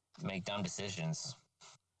make dumb decisions.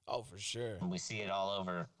 Oh, for sure. And we see it all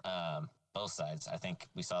over both sides. I think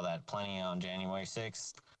we saw that plenty on January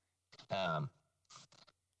 6th.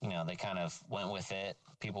 You know, they kind of went with it.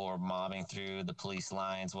 People were mobbing through the police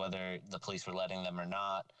lines, whether the police were letting them or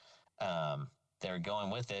not. They were going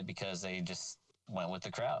with it because they just went with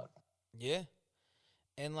the crowd. Yeah.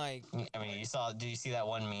 And like, I mean, did you see that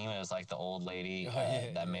one meme? It was like the old lady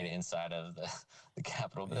that made it inside of the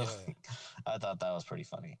Capitol building. I thought that was pretty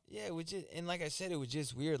funny. Yeah, and like I said, it was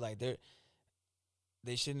just weird. Like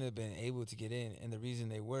they shouldn't have been able to get in, and the reason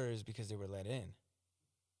they were is because they were let in.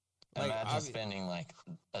 Like, imagine spending like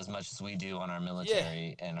as much as we do on our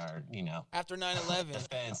military and our, after 9/11,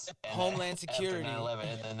 defense, and Homeland Security, after 9/11,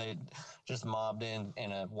 and then they just mobbed in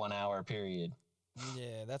a 1 hour period.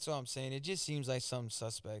 Yeah, that's what I'm saying. It just seems like some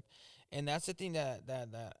suspect, and that's the thing that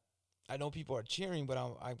I know people are cheering, but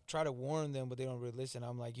I try to warn them, but they don't really listen.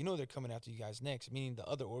 I'm like, they're coming after you guys next, meaning the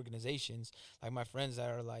other organizations, like my friends that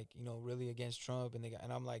are like, really against Trump,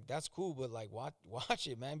 and I'm like, that's cool, but like, watch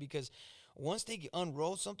it, man, because once they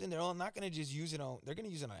unroll something, they're all not gonna just use it on. They're gonna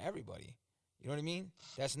use it on everybody. You know what I mean?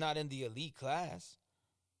 That's not in the elite class.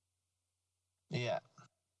 Yeah.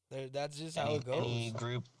 That's just how it goes. Any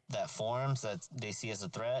group that forms that they see as a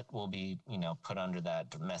threat will be, put under that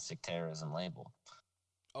domestic terrorism label.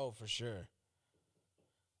 Oh, for sure.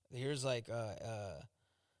 Here's like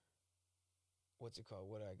what's it called?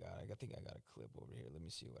 What I got? I think I got a clip over here. Let me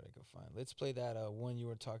see what I can find. Let's play that one you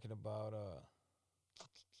were talking about.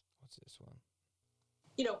 What's this one?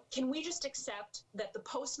 Can we just accept that the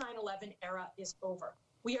post 9/11 era is over?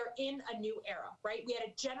 We are in a new era, right? We had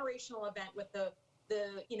a generational event with the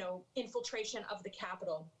infiltration of the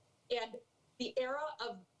Capitol, and the era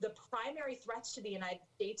of the primary threats to the United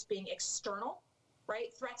States being external,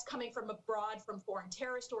 right? Threats coming from abroad, from foreign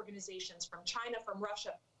terrorist organizations, from China, from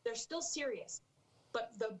Russia, they're still serious.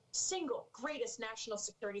 But the single greatest national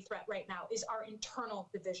security threat right now is our internal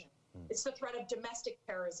division. It's the threat of domestic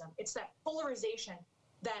terrorism. It's that polarization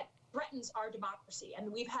that threatens our democracy. And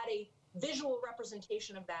we've had a visual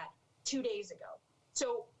representation of that 2 days ago.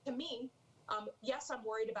 So to me, yes, I'm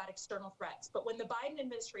worried about external threats, but when the Biden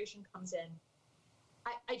administration comes in,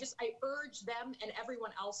 I urge them and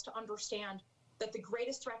everyone else to understand that the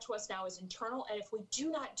greatest threat to us now is internal. And if we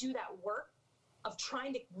do not do that work of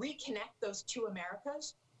trying to reconnect those two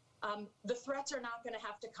Americas, the threats are not going to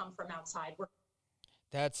have to come from outside.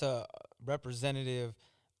 That's Representative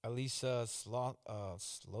Elisa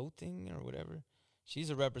Sloting or whatever. She's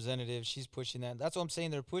a representative. She's pushing that. That's what I'm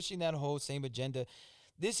saying. They're pushing that whole same agenda.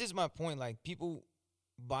 This is my point. Like, people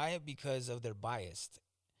buy it because of their biased.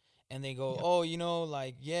 And they go, well,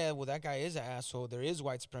 that guy is an asshole. There is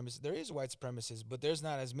white supremacists, but there's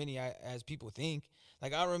not as many as people think.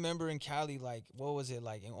 Like, I remember in Cali, like, what was it,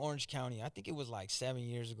 like in Orange County? I think it was like 7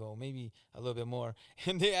 years ago, maybe a little bit more.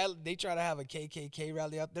 And they try to have a KKK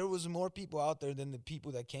rally out. There was more people out there than the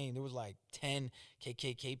people that came. There was like 10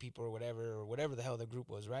 KKK people or whatever the hell the group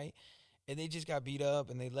was, right? And they just got beat up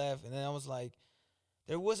and they left. And then I was like,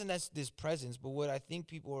 there wasn't this presence. But what I think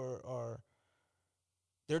people are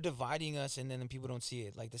they're dividing us, and then people don't see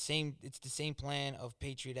it. Like it's the same plan of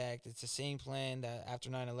Patriot Act. It's the same plan that after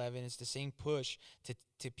 9/11, it's the same push to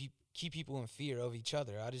keep people in fear of each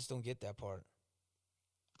other. I just don't get that part.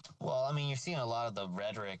 Well, I mean, you're seeing a lot of the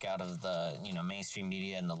rhetoric out of the, mainstream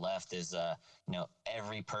media and the left is,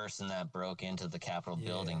 every person that broke into the Capitol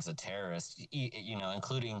building's a terrorist,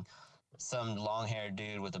 including some long-haired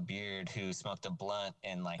dude with a beard who smoked a blunt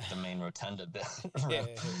in like the main rotunda building.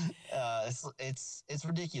 It's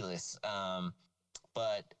ridiculous.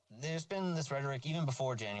 But there's been this rhetoric even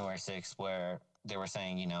before January 6th where they were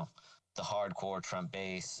saying, the hardcore Trump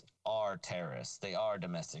base are terrorists. They are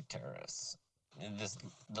domestic terrorists.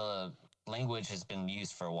 The language has been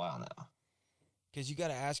used for a while now. Because you got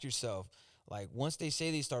to ask yourself, like, once they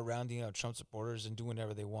say they start rounding up Trump supporters and doing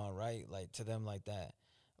whatever they want, right? Like, to them like that,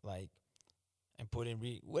 like, and put in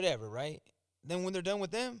whatever, right? Then when they're done with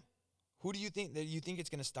them, who do you think it's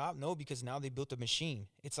going to stop? No, because now they built a machine.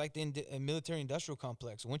 It's like the military industrial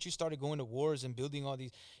complex. Once you started going to wars and building all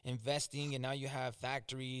these, investing, and now you have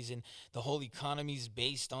factories and the whole economy is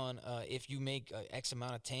based on if you make X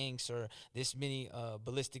amount of tanks or this many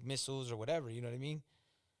ballistic missiles or whatever, you know what I mean?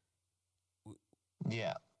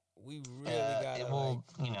 Yeah. We really got to, it will,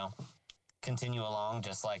 continue along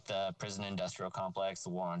just like the prison industrial complex, the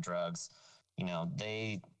war on drugs.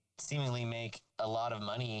 They seemingly make a lot of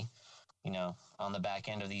money, on the back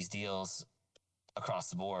end of these deals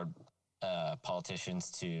across the board,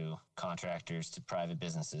 politicians to contractors to private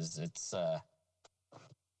businesses. It's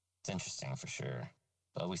interesting for sure,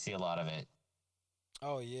 but we see a lot of it.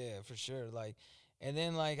 Oh yeah, for sure. Like, and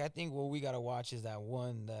then like, I think what we got to watch is that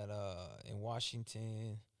one that in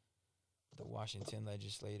Washington, the Washington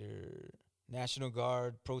legislator, National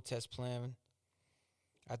Guard protest plan.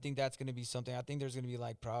 I think that's going to be something. I think there's going to be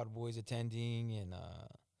like Proud Boys attending, and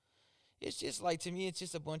it's just like, to me, it's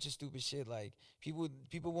just a bunch of stupid shit. Like,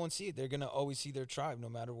 people won't see it. They're gonna always see their tribe no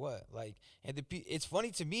matter what. Like, and it's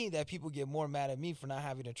funny to me that people get more mad at me for not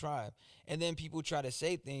having a tribe, and then people try to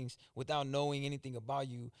say things without knowing anything about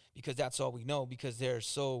you because that's all we know, because they're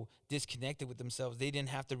so disconnected with themselves. They didn't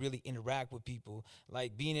have to really interact with people.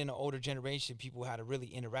 Like, being in an older generation, people had to really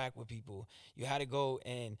interact with people. You had to go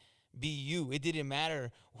and be you. It didn't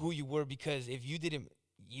matter who you were, because if you didn't,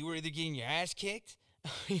 you were either getting your ass kicked,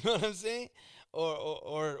 you know what I'm saying?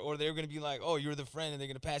 Or they're going to be like, oh, you're the friend, and they're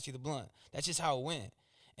going to pass you the blunt. That's just how it went.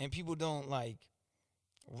 And people don't, like,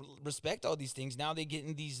 respect all these things. Now they get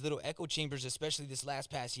in these little echo chambers, especially this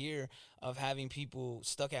past year, of having people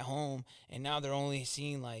stuck at home, and now they're only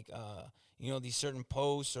seeing, like, these certain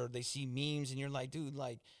posts, or they see memes, and you're like, dude,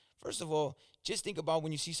 like, first of all, just think about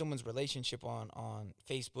when you see someone's relationship on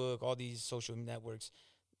Facebook, all these social networks.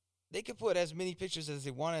 They could put as many pictures as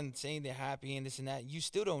they want and saying they're happy and this and that. You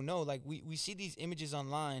still don't know. Like, we see these images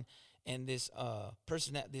online, and this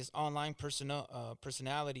online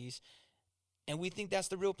personalities, and we think that's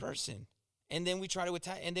the real person. And then we try to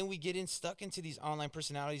attack, and then we get stuck into these online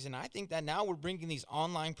personalities. And I think that now we're bringing these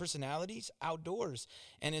online personalities outdoors,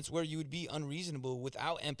 and it's where you would be unreasonable,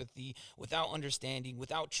 without empathy, without understanding,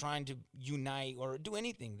 without trying to unite or do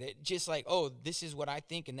anything. That just like, oh, this is what I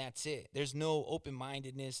think, and that's it. There's no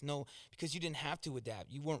open-mindedness, because you didn't have to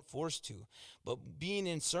adapt. You weren't forced to. But being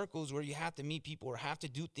in circles where you have to meet people or have to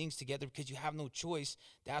do things together because you have no choice,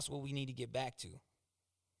 that's what we need to get back to.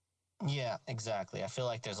 Yeah, exactly. I feel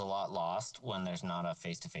like there's a lot lost when there's not a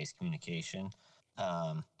face-to-face communication.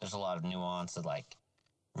 There's a lot of nuance of, like,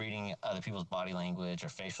 reading other people's body language or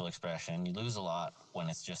facial expression. You lose a lot when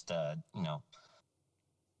it's just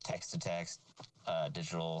text-to-text,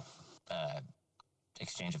 digital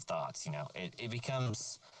exchange of thoughts. It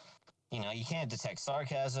becomes, you can't detect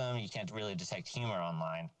sarcasm. You can't really detect humor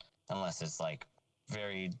online unless it's, like,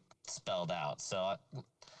 very spelled out. So,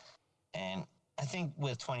 and I think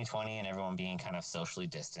with 2020 and everyone being kind of socially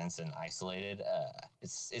distanced and isolated,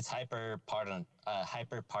 it's hyper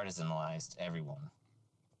partisanized everyone.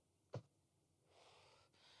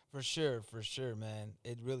 For sure, man.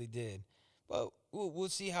 It really did. But we'll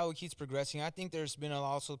see how it keeps progressing. I think there's been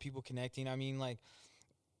also people connecting. I mean, like,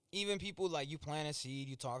 even people, like, you plant a seed,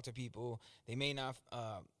 you talk to people, they may not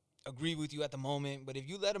agree with you at the moment, but if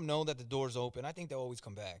you let them know that the door's open, I think they'll always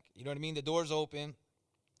come back. You know what I mean? The door's open.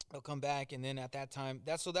 They'll come back, and then at that time,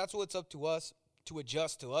 that's what's up to us to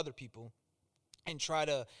adjust to other people and try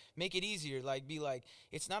to make it easier. Like, be like,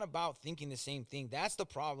 it's not about thinking the same thing. That's the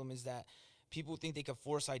problem, is that people think they can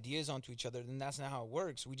force ideas onto each other, and that's not how it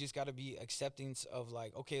works. We just got to be acceptance of,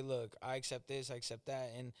 like, okay, look, I accept this, I accept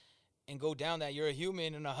that, and go down that. You're a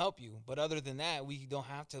human, and I'll help you. But other than that, we don't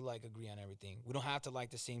have to, like, agree on everything. We don't have to like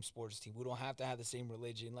the same sports team. We don't have to have the same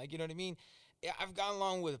religion. Like, you know what I mean? I've gotten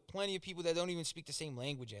along with plenty of people that don't even speak the same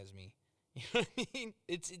language as me. You know what I mean?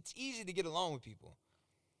 It's easy to get along with people.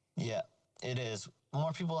 Yeah, it is.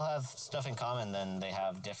 More people have stuff in common than they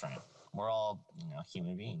have different. We're all,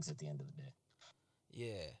 human beings at the end of the day.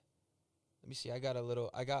 Yeah. Let me see. I got a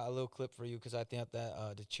little clip for you, because I think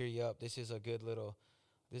that to cheer you up, this is the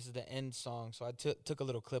end song. So I took a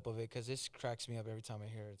little clip of it because this cracks me up every time I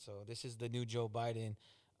hear it. So this is the new Joe Biden,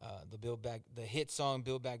 the hit song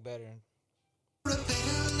Build Back Better. A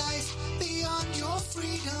better life beyond your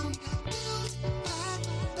freedom. Build back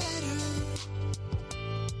better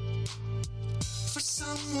for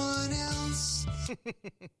someone else.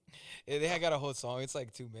 Yeah, they got a whole song. It's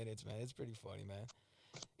like 2 minutes, man. It's pretty funny, man.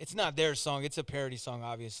 It's not their song. It's a parody song,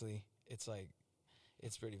 obviously. It's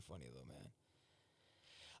pretty funny, though, man.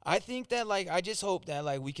 I think that, like, I just hope that,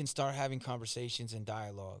 like, we can start having conversations and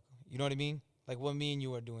dialogue. You know what I mean? Like what me and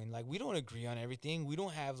you are doing. Like, we don't agree on everything. We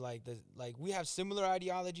don't have, we have similar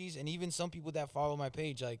ideologies, and even some people that follow my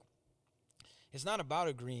page, like, it's not about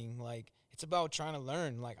agreeing. Like, it's about trying to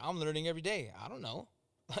learn. Like, I'm learning every day. I don't know.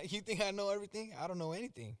 Like, you think I know everything? I don't know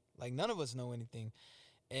anything. Like, none of us know anything.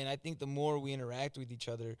 And I think the more we interact with each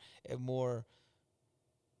other and more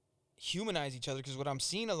humanize each other, because what I'm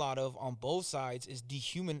seeing a lot of on both sides is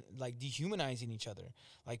dehumanizing each other.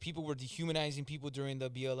 Like, people were dehumanizing people during the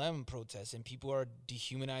BLM protests, and people are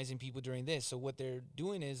dehumanizing people during this. So what they're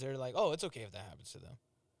doing is they're like, oh, it's okay if that happens to them.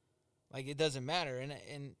 Like, it doesn't matter. And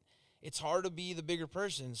it's hard to be the bigger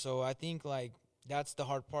person. So I think, like, that's the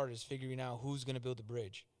hard part, is figuring out who's going to build the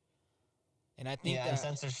bridge. And I think and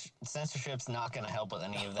censorship's not going to help with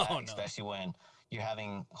any of that, especially when you're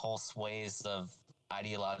having whole sways of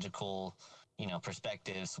ideological,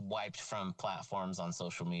 perspectives wiped from platforms on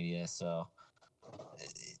social media. So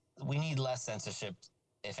we need less censorship,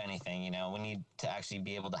 if anything. We need to actually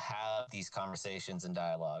be able to have these conversations and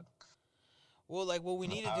dialogue. Well, like what we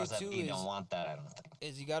need to powers do that too be is don't want that. I don't think.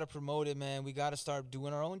 is you got to promote it, man. We got to start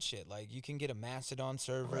doing our own shit. Like you can get a Mastodon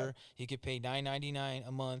server. Right. You could pay $9.99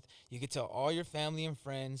 a month. You could tell all your family and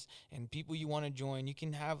friends and people you want to join. You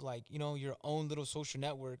can have like your own little social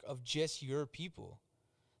network of just your people.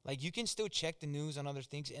 Like you can still check the news on other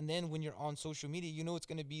things, and then when you're on social media, it's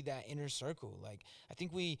going to be that inner circle. Like I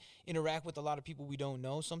think we interact with a lot of people we don't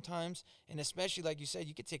know sometimes, and especially like you said,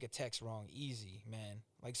 you could take a text wrong easy, man.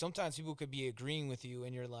 Like sometimes people could be agreeing with you,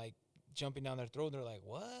 and you're like jumping down their throat. And they're like,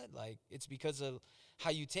 "What?" Like it's because of how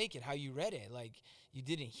you take it, how you read it. Like you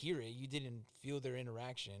didn't hear it, you didn't feel their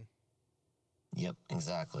interaction. Yep,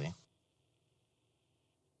 exactly.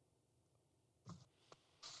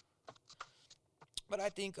 But I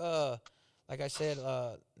think, like I said,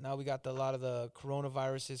 now we got a lot of the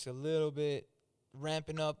coronaviruses a little bit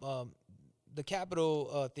ramping up. The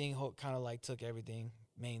Capitol thing kind of like took everything,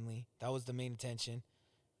 mainly. That was the main attention.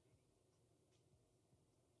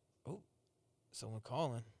 Oh, someone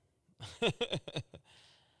calling. Hey,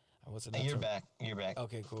 you're back. You're back.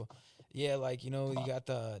 Okay, cool. Yeah, like, you got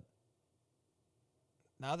the...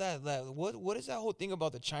 Now that what is that whole thing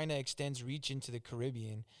about the China extends reach into the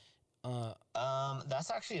Caribbean? That's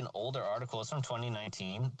actually an older article. It's from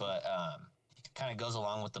 2019, but kind of goes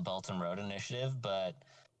along with the Belt and Road Initiative. But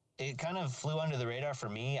it kind of flew under the radar for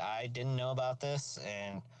me. I didn't know about this,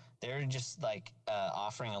 and they're just like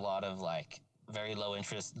offering a lot of like very low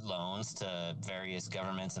interest loans to various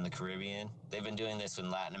governments in the Caribbean. They've been doing this in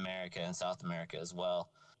Latin America and South America as well,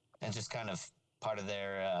 and just kind of part of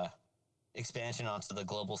their expansion onto the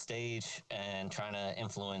global stage and trying to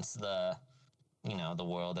influence the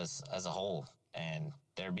world as a whole, and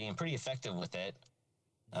they're being pretty effective with it.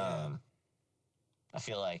 Yeah. I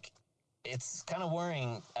feel like it's kind of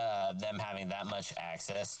worrying them having that much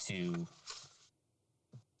access to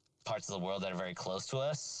parts of the world that are very close to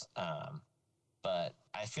us. But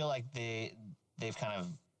I feel like they've kind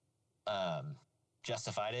of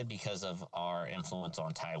justified it because of our influence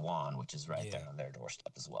on Taiwan, which is right there on their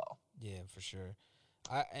doorstep as well. Yeah, for sure.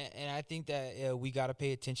 I think that we got to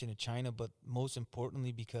pay attention to China, but most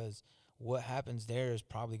importantly, because what happens there is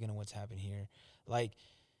probably going to what's happened here. Like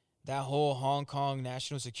that whole Hong Kong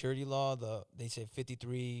national security law, they said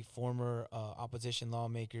 53 former opposition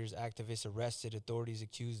lawmakers, activists arrested, authorities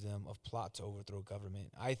accused them of plot to overthrow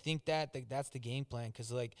government. I think that's the game plan,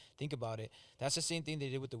 because like think about it. That's the same thing they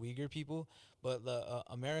did with the Uyghur people, but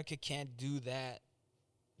America can't do that.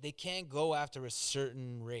 They can't go after a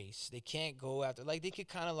certain race. They can't go after, like, they could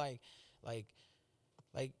kind of like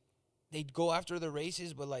they go after the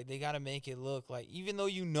races, but like they got to make it look like, even though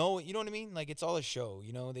you know what I mean? Like it's all a show,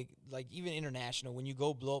 they like, even international, when you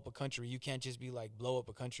go blow up a country, you can't just be like blow up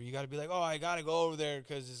a country. You got to be like, oh, I got to go over there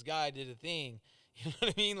because this guy did a thing. You know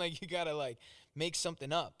what I mean? Like you got to like make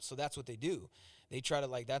something up. So that's what they do. They try to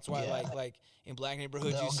like, that's why like in black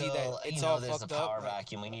neighborhoods, you see that it's all there's fucked a power up.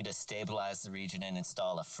 vacuum. We need to stabilize the region and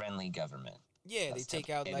install a friendly government. Yeah, That's they take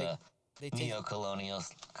out definitely like the they take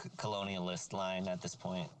colonialist line at this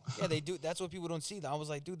point. Yeah, they do. That's what people don't see. I was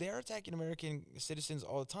like, dude, they're attacking American citizens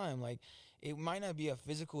all the time. Like, it might not be a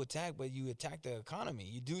physical attack, but you attack the economy.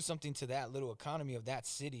 You do something to that little economy of that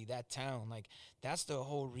city, that town. Like, that's the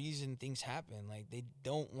whole reason things happen. Like, they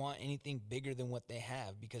don't want anything bigger than what they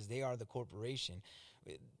have because they are the corporation.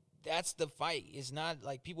 That's the fight. It's not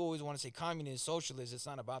like people always want to say communist, socialist. It's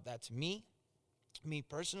not about that to me. Me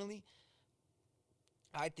personally,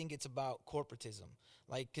 I think it's about corporatism.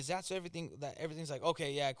 Like, because that's everything's like,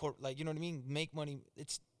 okay, yeah, like, you know what I mean? Make money.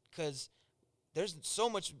 It's because there's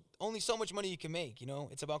only so much money you can make,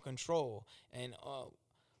 It's about control and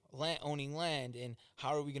owning land, and how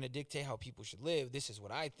are we going to dictate how people should live? This is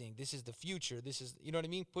what I think. This is the future. This is, you know what I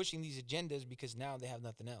mean? Pushing these agendas because now they have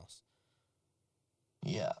nothing else.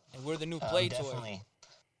 Yeah. And we're the new play toy. Definitely.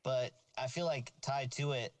 But I feel like tied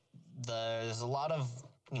to it, there's a lot of,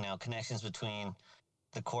 connections between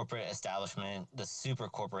the corporate establishment, the super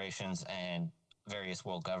corporations, and various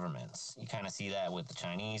world governments. You kind of see that with the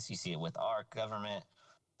Chinese. You see it with our government.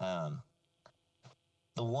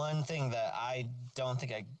 The one thing that I don't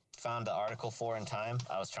think I found the article for in time,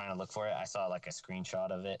 I was trying to look for it. I saw like a screenshot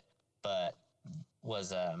of it, but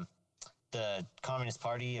was the Communist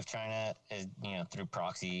Party of China is, through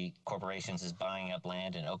proxy corporations, is buying up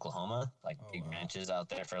land in Oklahoma, like big ranches out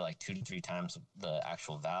there for like 2 to 3 times the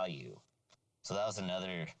actual value. So that was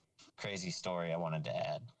another crazy story I wanted to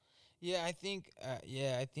add. Yeah, I think,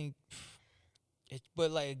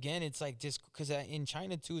 but like, again, it's like just because in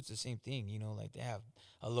China too, it's the same thing, like they have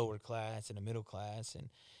a lower class and a middle class, and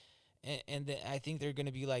I think they're going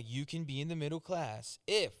to be like, you can be in the middle class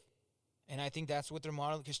if, And I think that's what they're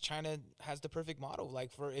modeling, because China has the perfect model.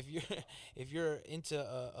 Like, for if you're into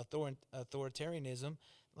authoritarianism,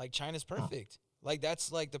 like, China's perfect. Like,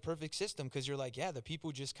 that's like the perfect system, because you're like, yeah, the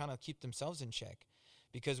people just kind of keep themselves in check,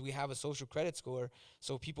 because we have a social credit score.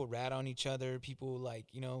 So people rat on each other. People, like,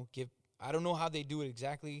 give. I don't know how they do it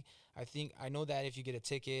exactly. I know that if you get a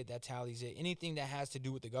ticket, that tallies it. Anything that has to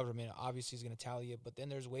do with the government obviously is going to tally it. But then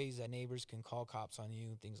there's ways that neighbors can call cops on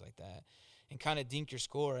you, things like that, and kind of dink your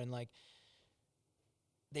score. And, like,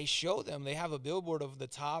 they show them, they have a billboard of the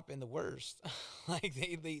top and the worst. Like,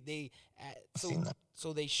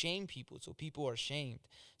 so they shame people. So people are shamed.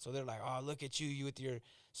 So they're like, oh, look at you with your,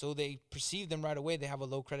 so they perceive them right away. They have a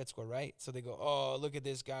low credit score, right? So they go, oh, look at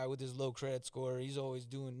this guy with his low credit score. He's always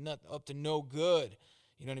doing nothing, up to no good.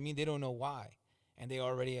 You know what I mean? They don't know why. And they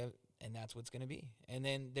already have, and that's what's going to be. And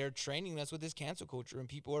then they're training us with this cancel culture, and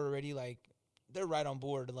people are already, like, they're right on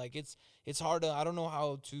board. Like, it's hard to, I don't know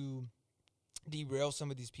how to derail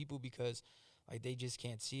some of these people, because, like, they just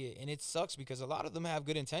can't see it. And it sucks, because a lot of them have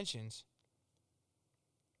good intentions.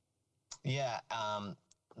 Yeah,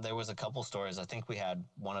 there was a couple stories. I think we had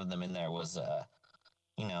one of them in there was, a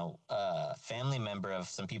family member of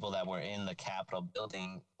some people that were in the Capitol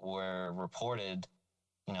building were reported,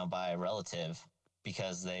 by a relative,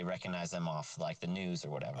 because they recognized them off, like, the news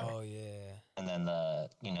or whatever. Oh, yeah. And then the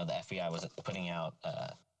FBI was putting out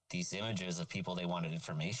these images of people they wanted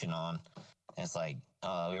information on. And it's like,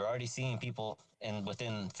 we were already seeing people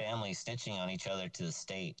within families snitching on each other to the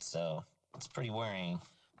state. So it's pretty worrying.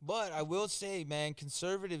 But I will say, man,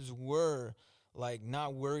 conservatives were, like,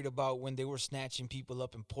 not worried about when they were snatching people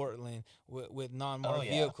up in Portland with non-marked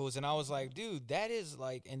vehicles. And I was like, dude, that is,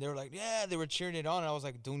 like, and they were like, yeah, they were cheering it on. And I was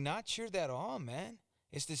like, do not cheer that on, man.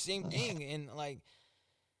 It's the same thing. And, like,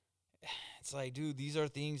 it's like, dude, these are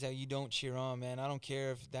things that you don't cheer on, man. I don't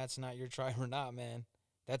care if that's not your tribe or not, man.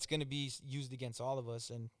 That's going to be used against all of us.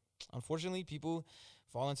 And unfortunately, people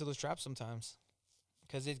fall into those traps sometimes,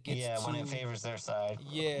 because it gets when it favors their side,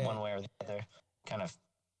 one way or the other. Kind of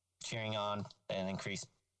cheering on an increased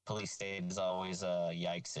police state is always a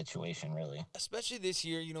yikes situation, really. Especially this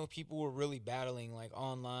year, people were really battling, like,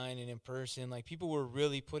 online and in person. Like, people were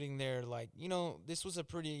really putting their, like, this was a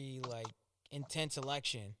pretty, like, intense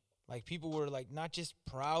election. Like, people were, like, not just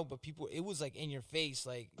proud, but it was, like, in your face,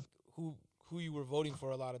 like, who you were voting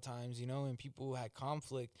for a lot of times, and people had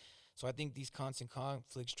conflict. So I think these constant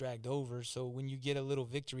conflicts dragged over. So when you get a little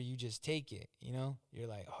victory, you just take it, You're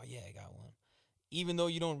like, oh, yeah, I got one. Even though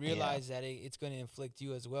you don't realize that it's going to inflict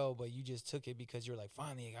you as well, but you just took it because you're like,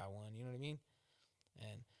 finally, I got one. You know what I mean?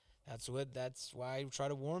 And that's why I try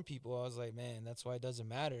to warn people. I was like, man, that's why it doesn't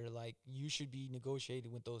matter. Like, you should be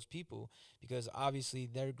negotiating with those people, because obviously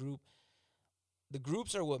the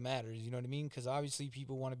groups are what matters. You know what I mean? Because obviously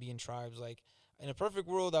people want to be in tribes. Like, in a perfect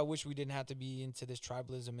world, I wish we didn't have to be into this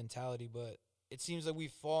tribalism mentality, but it seems like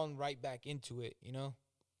we've fallen right back into it,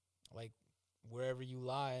 like, wherever you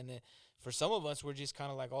lie. And then for some of us, we're just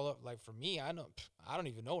kind of like, all up, like, for me, I don't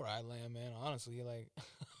even know where I land, man, honestly. Like,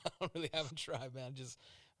 I don't really have a tribe, man. Just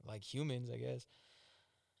like humans, I guess.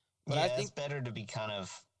 But I think it's better to be kind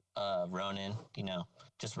of Ronin,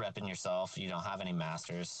 just repping yourself. You don't have any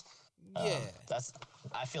masters.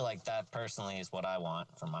 I feel like that personally is what I want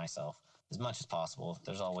for myself, as much as possible.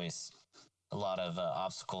 There's always a lot of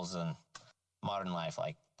obstacles in modern life,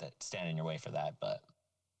 like, that stand in your way for that, but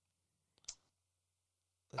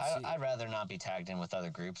I'd rather not be tagged in with other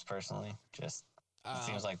groups personally. Just it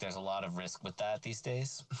seems like there's a lot of risk with that these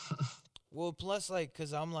days. Well, plus, like,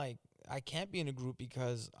 because I'm like, I can't be in a group,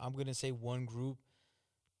 because I'm gonna say one group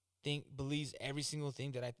believes every single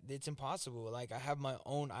thing that it's impossible. Like, I have my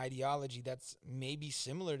own ideology that's maybe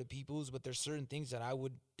similar to people's, but there's certain things that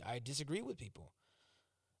I disagree with people.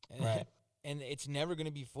 And, right. And it's never going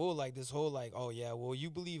to be full, like, this whole, like, oh, yeah, well, you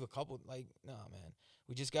believe a couple, like, no, man.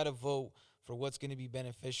 We just got to vote for what's going to be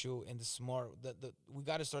beneficial and the smart. We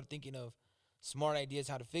got to start thinking of smart ideas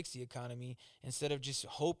how to fix the economy, instead of just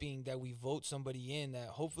hoping that we vote somebody in that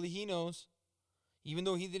hopefully he knows, even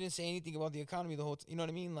though he didn't say anything about the economy the whole you know what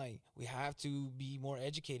I mean? Like, we have to be more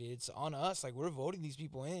educated. It's on us. Like, we're voting these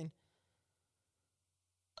people in.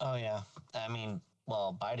 Oh, yeah. I mean,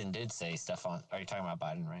 well, Biden did say stuff on... Are you talking about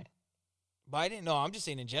Biden, right? Biden? No, I'm just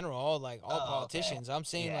saying in general, all politicians. Okay. I'm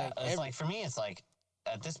saying, like... It's like, for me, it's like,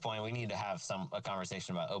 at this point, we need to have a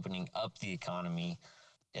conversation about opening up the economy,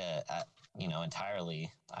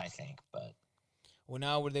 entirely, I think, but... Well,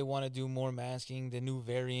 now where they want to do more masking, the new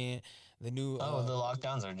variant, the new... the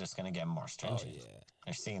lockdowns are just going to get more stringent. Oh, yeah.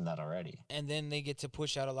 They're seeing that already. And then they get to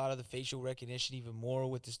push out a lot of the facial recognition even more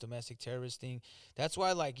with this domestic terrorist thing. That's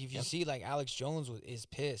why, like, if you see, like, Alex Jones is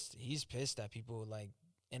pissed. He's pissed that people, like,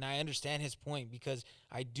 And I understand his point because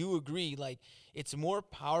I do agree, like, it's more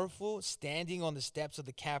powerful standing on the steps of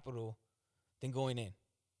the Capitol than going in.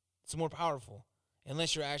 It's more powerful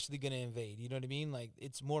unless you're actually going to invade. You know what I mean? Like,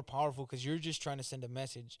 it's more powerful because you're just trying to send a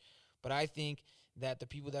message. But I think that the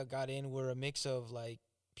people that got in were a mix of, like,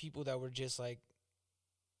 people that were just, like,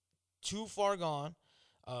 too far gone,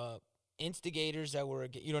 instigators that were,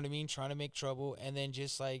 you know what I mean, trying to make trouble, and then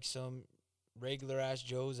just, like, some regular-ass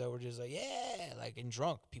Joes that were just like, yeah, like, and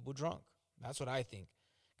drunk. People drunk. That's what I think.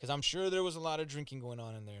 Because I'm sure there was a lot of drinking going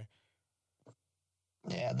on in there.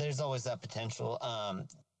 Yeah, there's always that potential.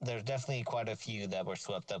 There's definitely quite a few that were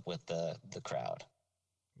swept up with the crowd.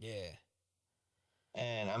 Yeah.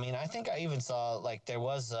 And, I mean, I think I even saw, like, there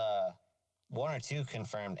was one or two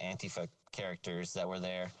confirmed Antifa characters that were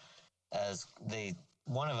there.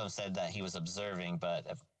 One of them said that he was observing,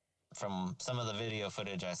 but from some of the video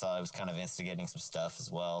footage I saw, he was kind of instigating some stuff as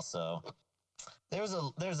well. So there's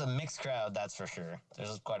a mixed crowd, that's for sure.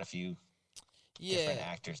 There's quite a few different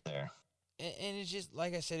actors there. And it's just,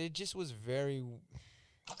 like I said, it just was very,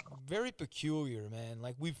 very peculiar, man.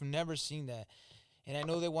 Like, we've never seen that. And I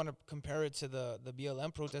know they want to compare it to the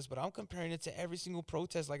BLM protest, but I'm comparing it to every single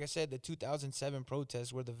protest. Like I said, the 2007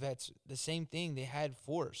 protest where the vets, the same thing, they had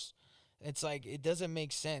force. It's like, it doesn't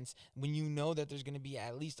make sense when you know that there's going to be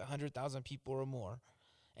at least 100,000 people or more.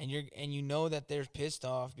 And you know that they're pissed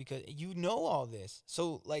off because you know all this.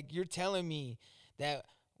 So, like, you're telling me that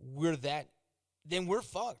then we're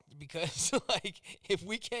fucked because, like, if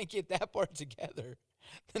we can't get that part together,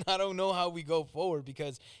 then I don't know how we go forward.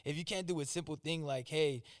 Because if you can't do a simple thing like,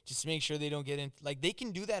 hey, just make sure they don't get in. Like, they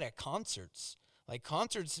can do that at concerts. Like,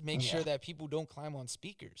 concerts make sure that people don't climb on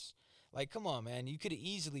speakers. Like, come on, man. You could have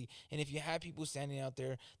easily, and if you had people standing out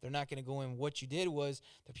there, they're not going to go in. What you did was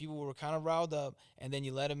the people were kind of riled up, and then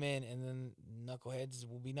you let them in, and then knuckleheads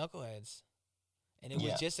will be knuckleheads. And it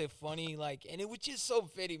was just a funny, like, and it was just so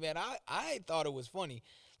fitting, man. I thought it was funny.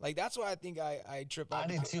 Like, that's why I think I trip out. I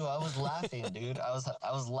did too. I was laughing, dude. I was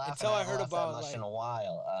laughing. Until I heard about, that much in a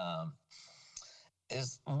while.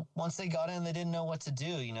 Is once they got in, they didn't know what to do.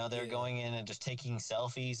 You know, they were going in and just taking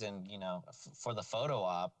selfies, and you know, for the photo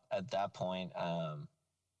op at that point. I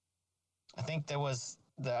think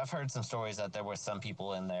I've heard some stories that there were some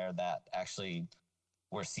people in there that actually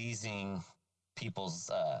were seizing people's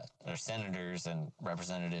or senators and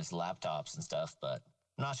representatives' laptops and stuff, but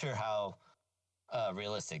I'm not sure how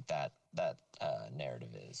realistic that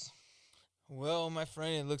narrative is. Well, my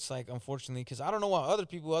friend, it looks like, unfortunately, because I don't know why other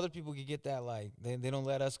people could get that, like, they don't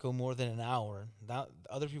let us go more than an hour.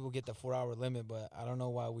 Other people get the 4-hour limit, but I don't know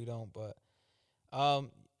why we don't. But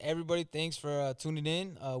everybody, thanks for tuning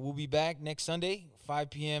in. We'll be back next Sunday, 5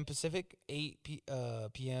 p.m. Pacific, 8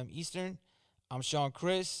 p.m. Eastern. I'm Sean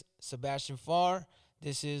Chris, Sebastian Farr.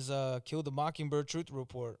 This is Kill the Mockingbird Truth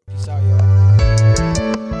Report. Peace out, y'all.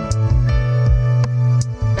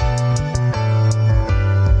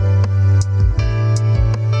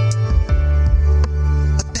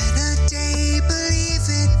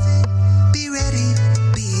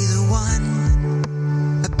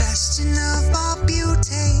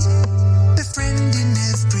 Befriending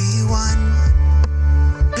everyone,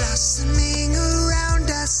 blossoming around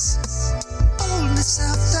us, boldness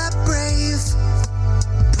of the brave,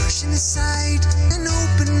 pushing aside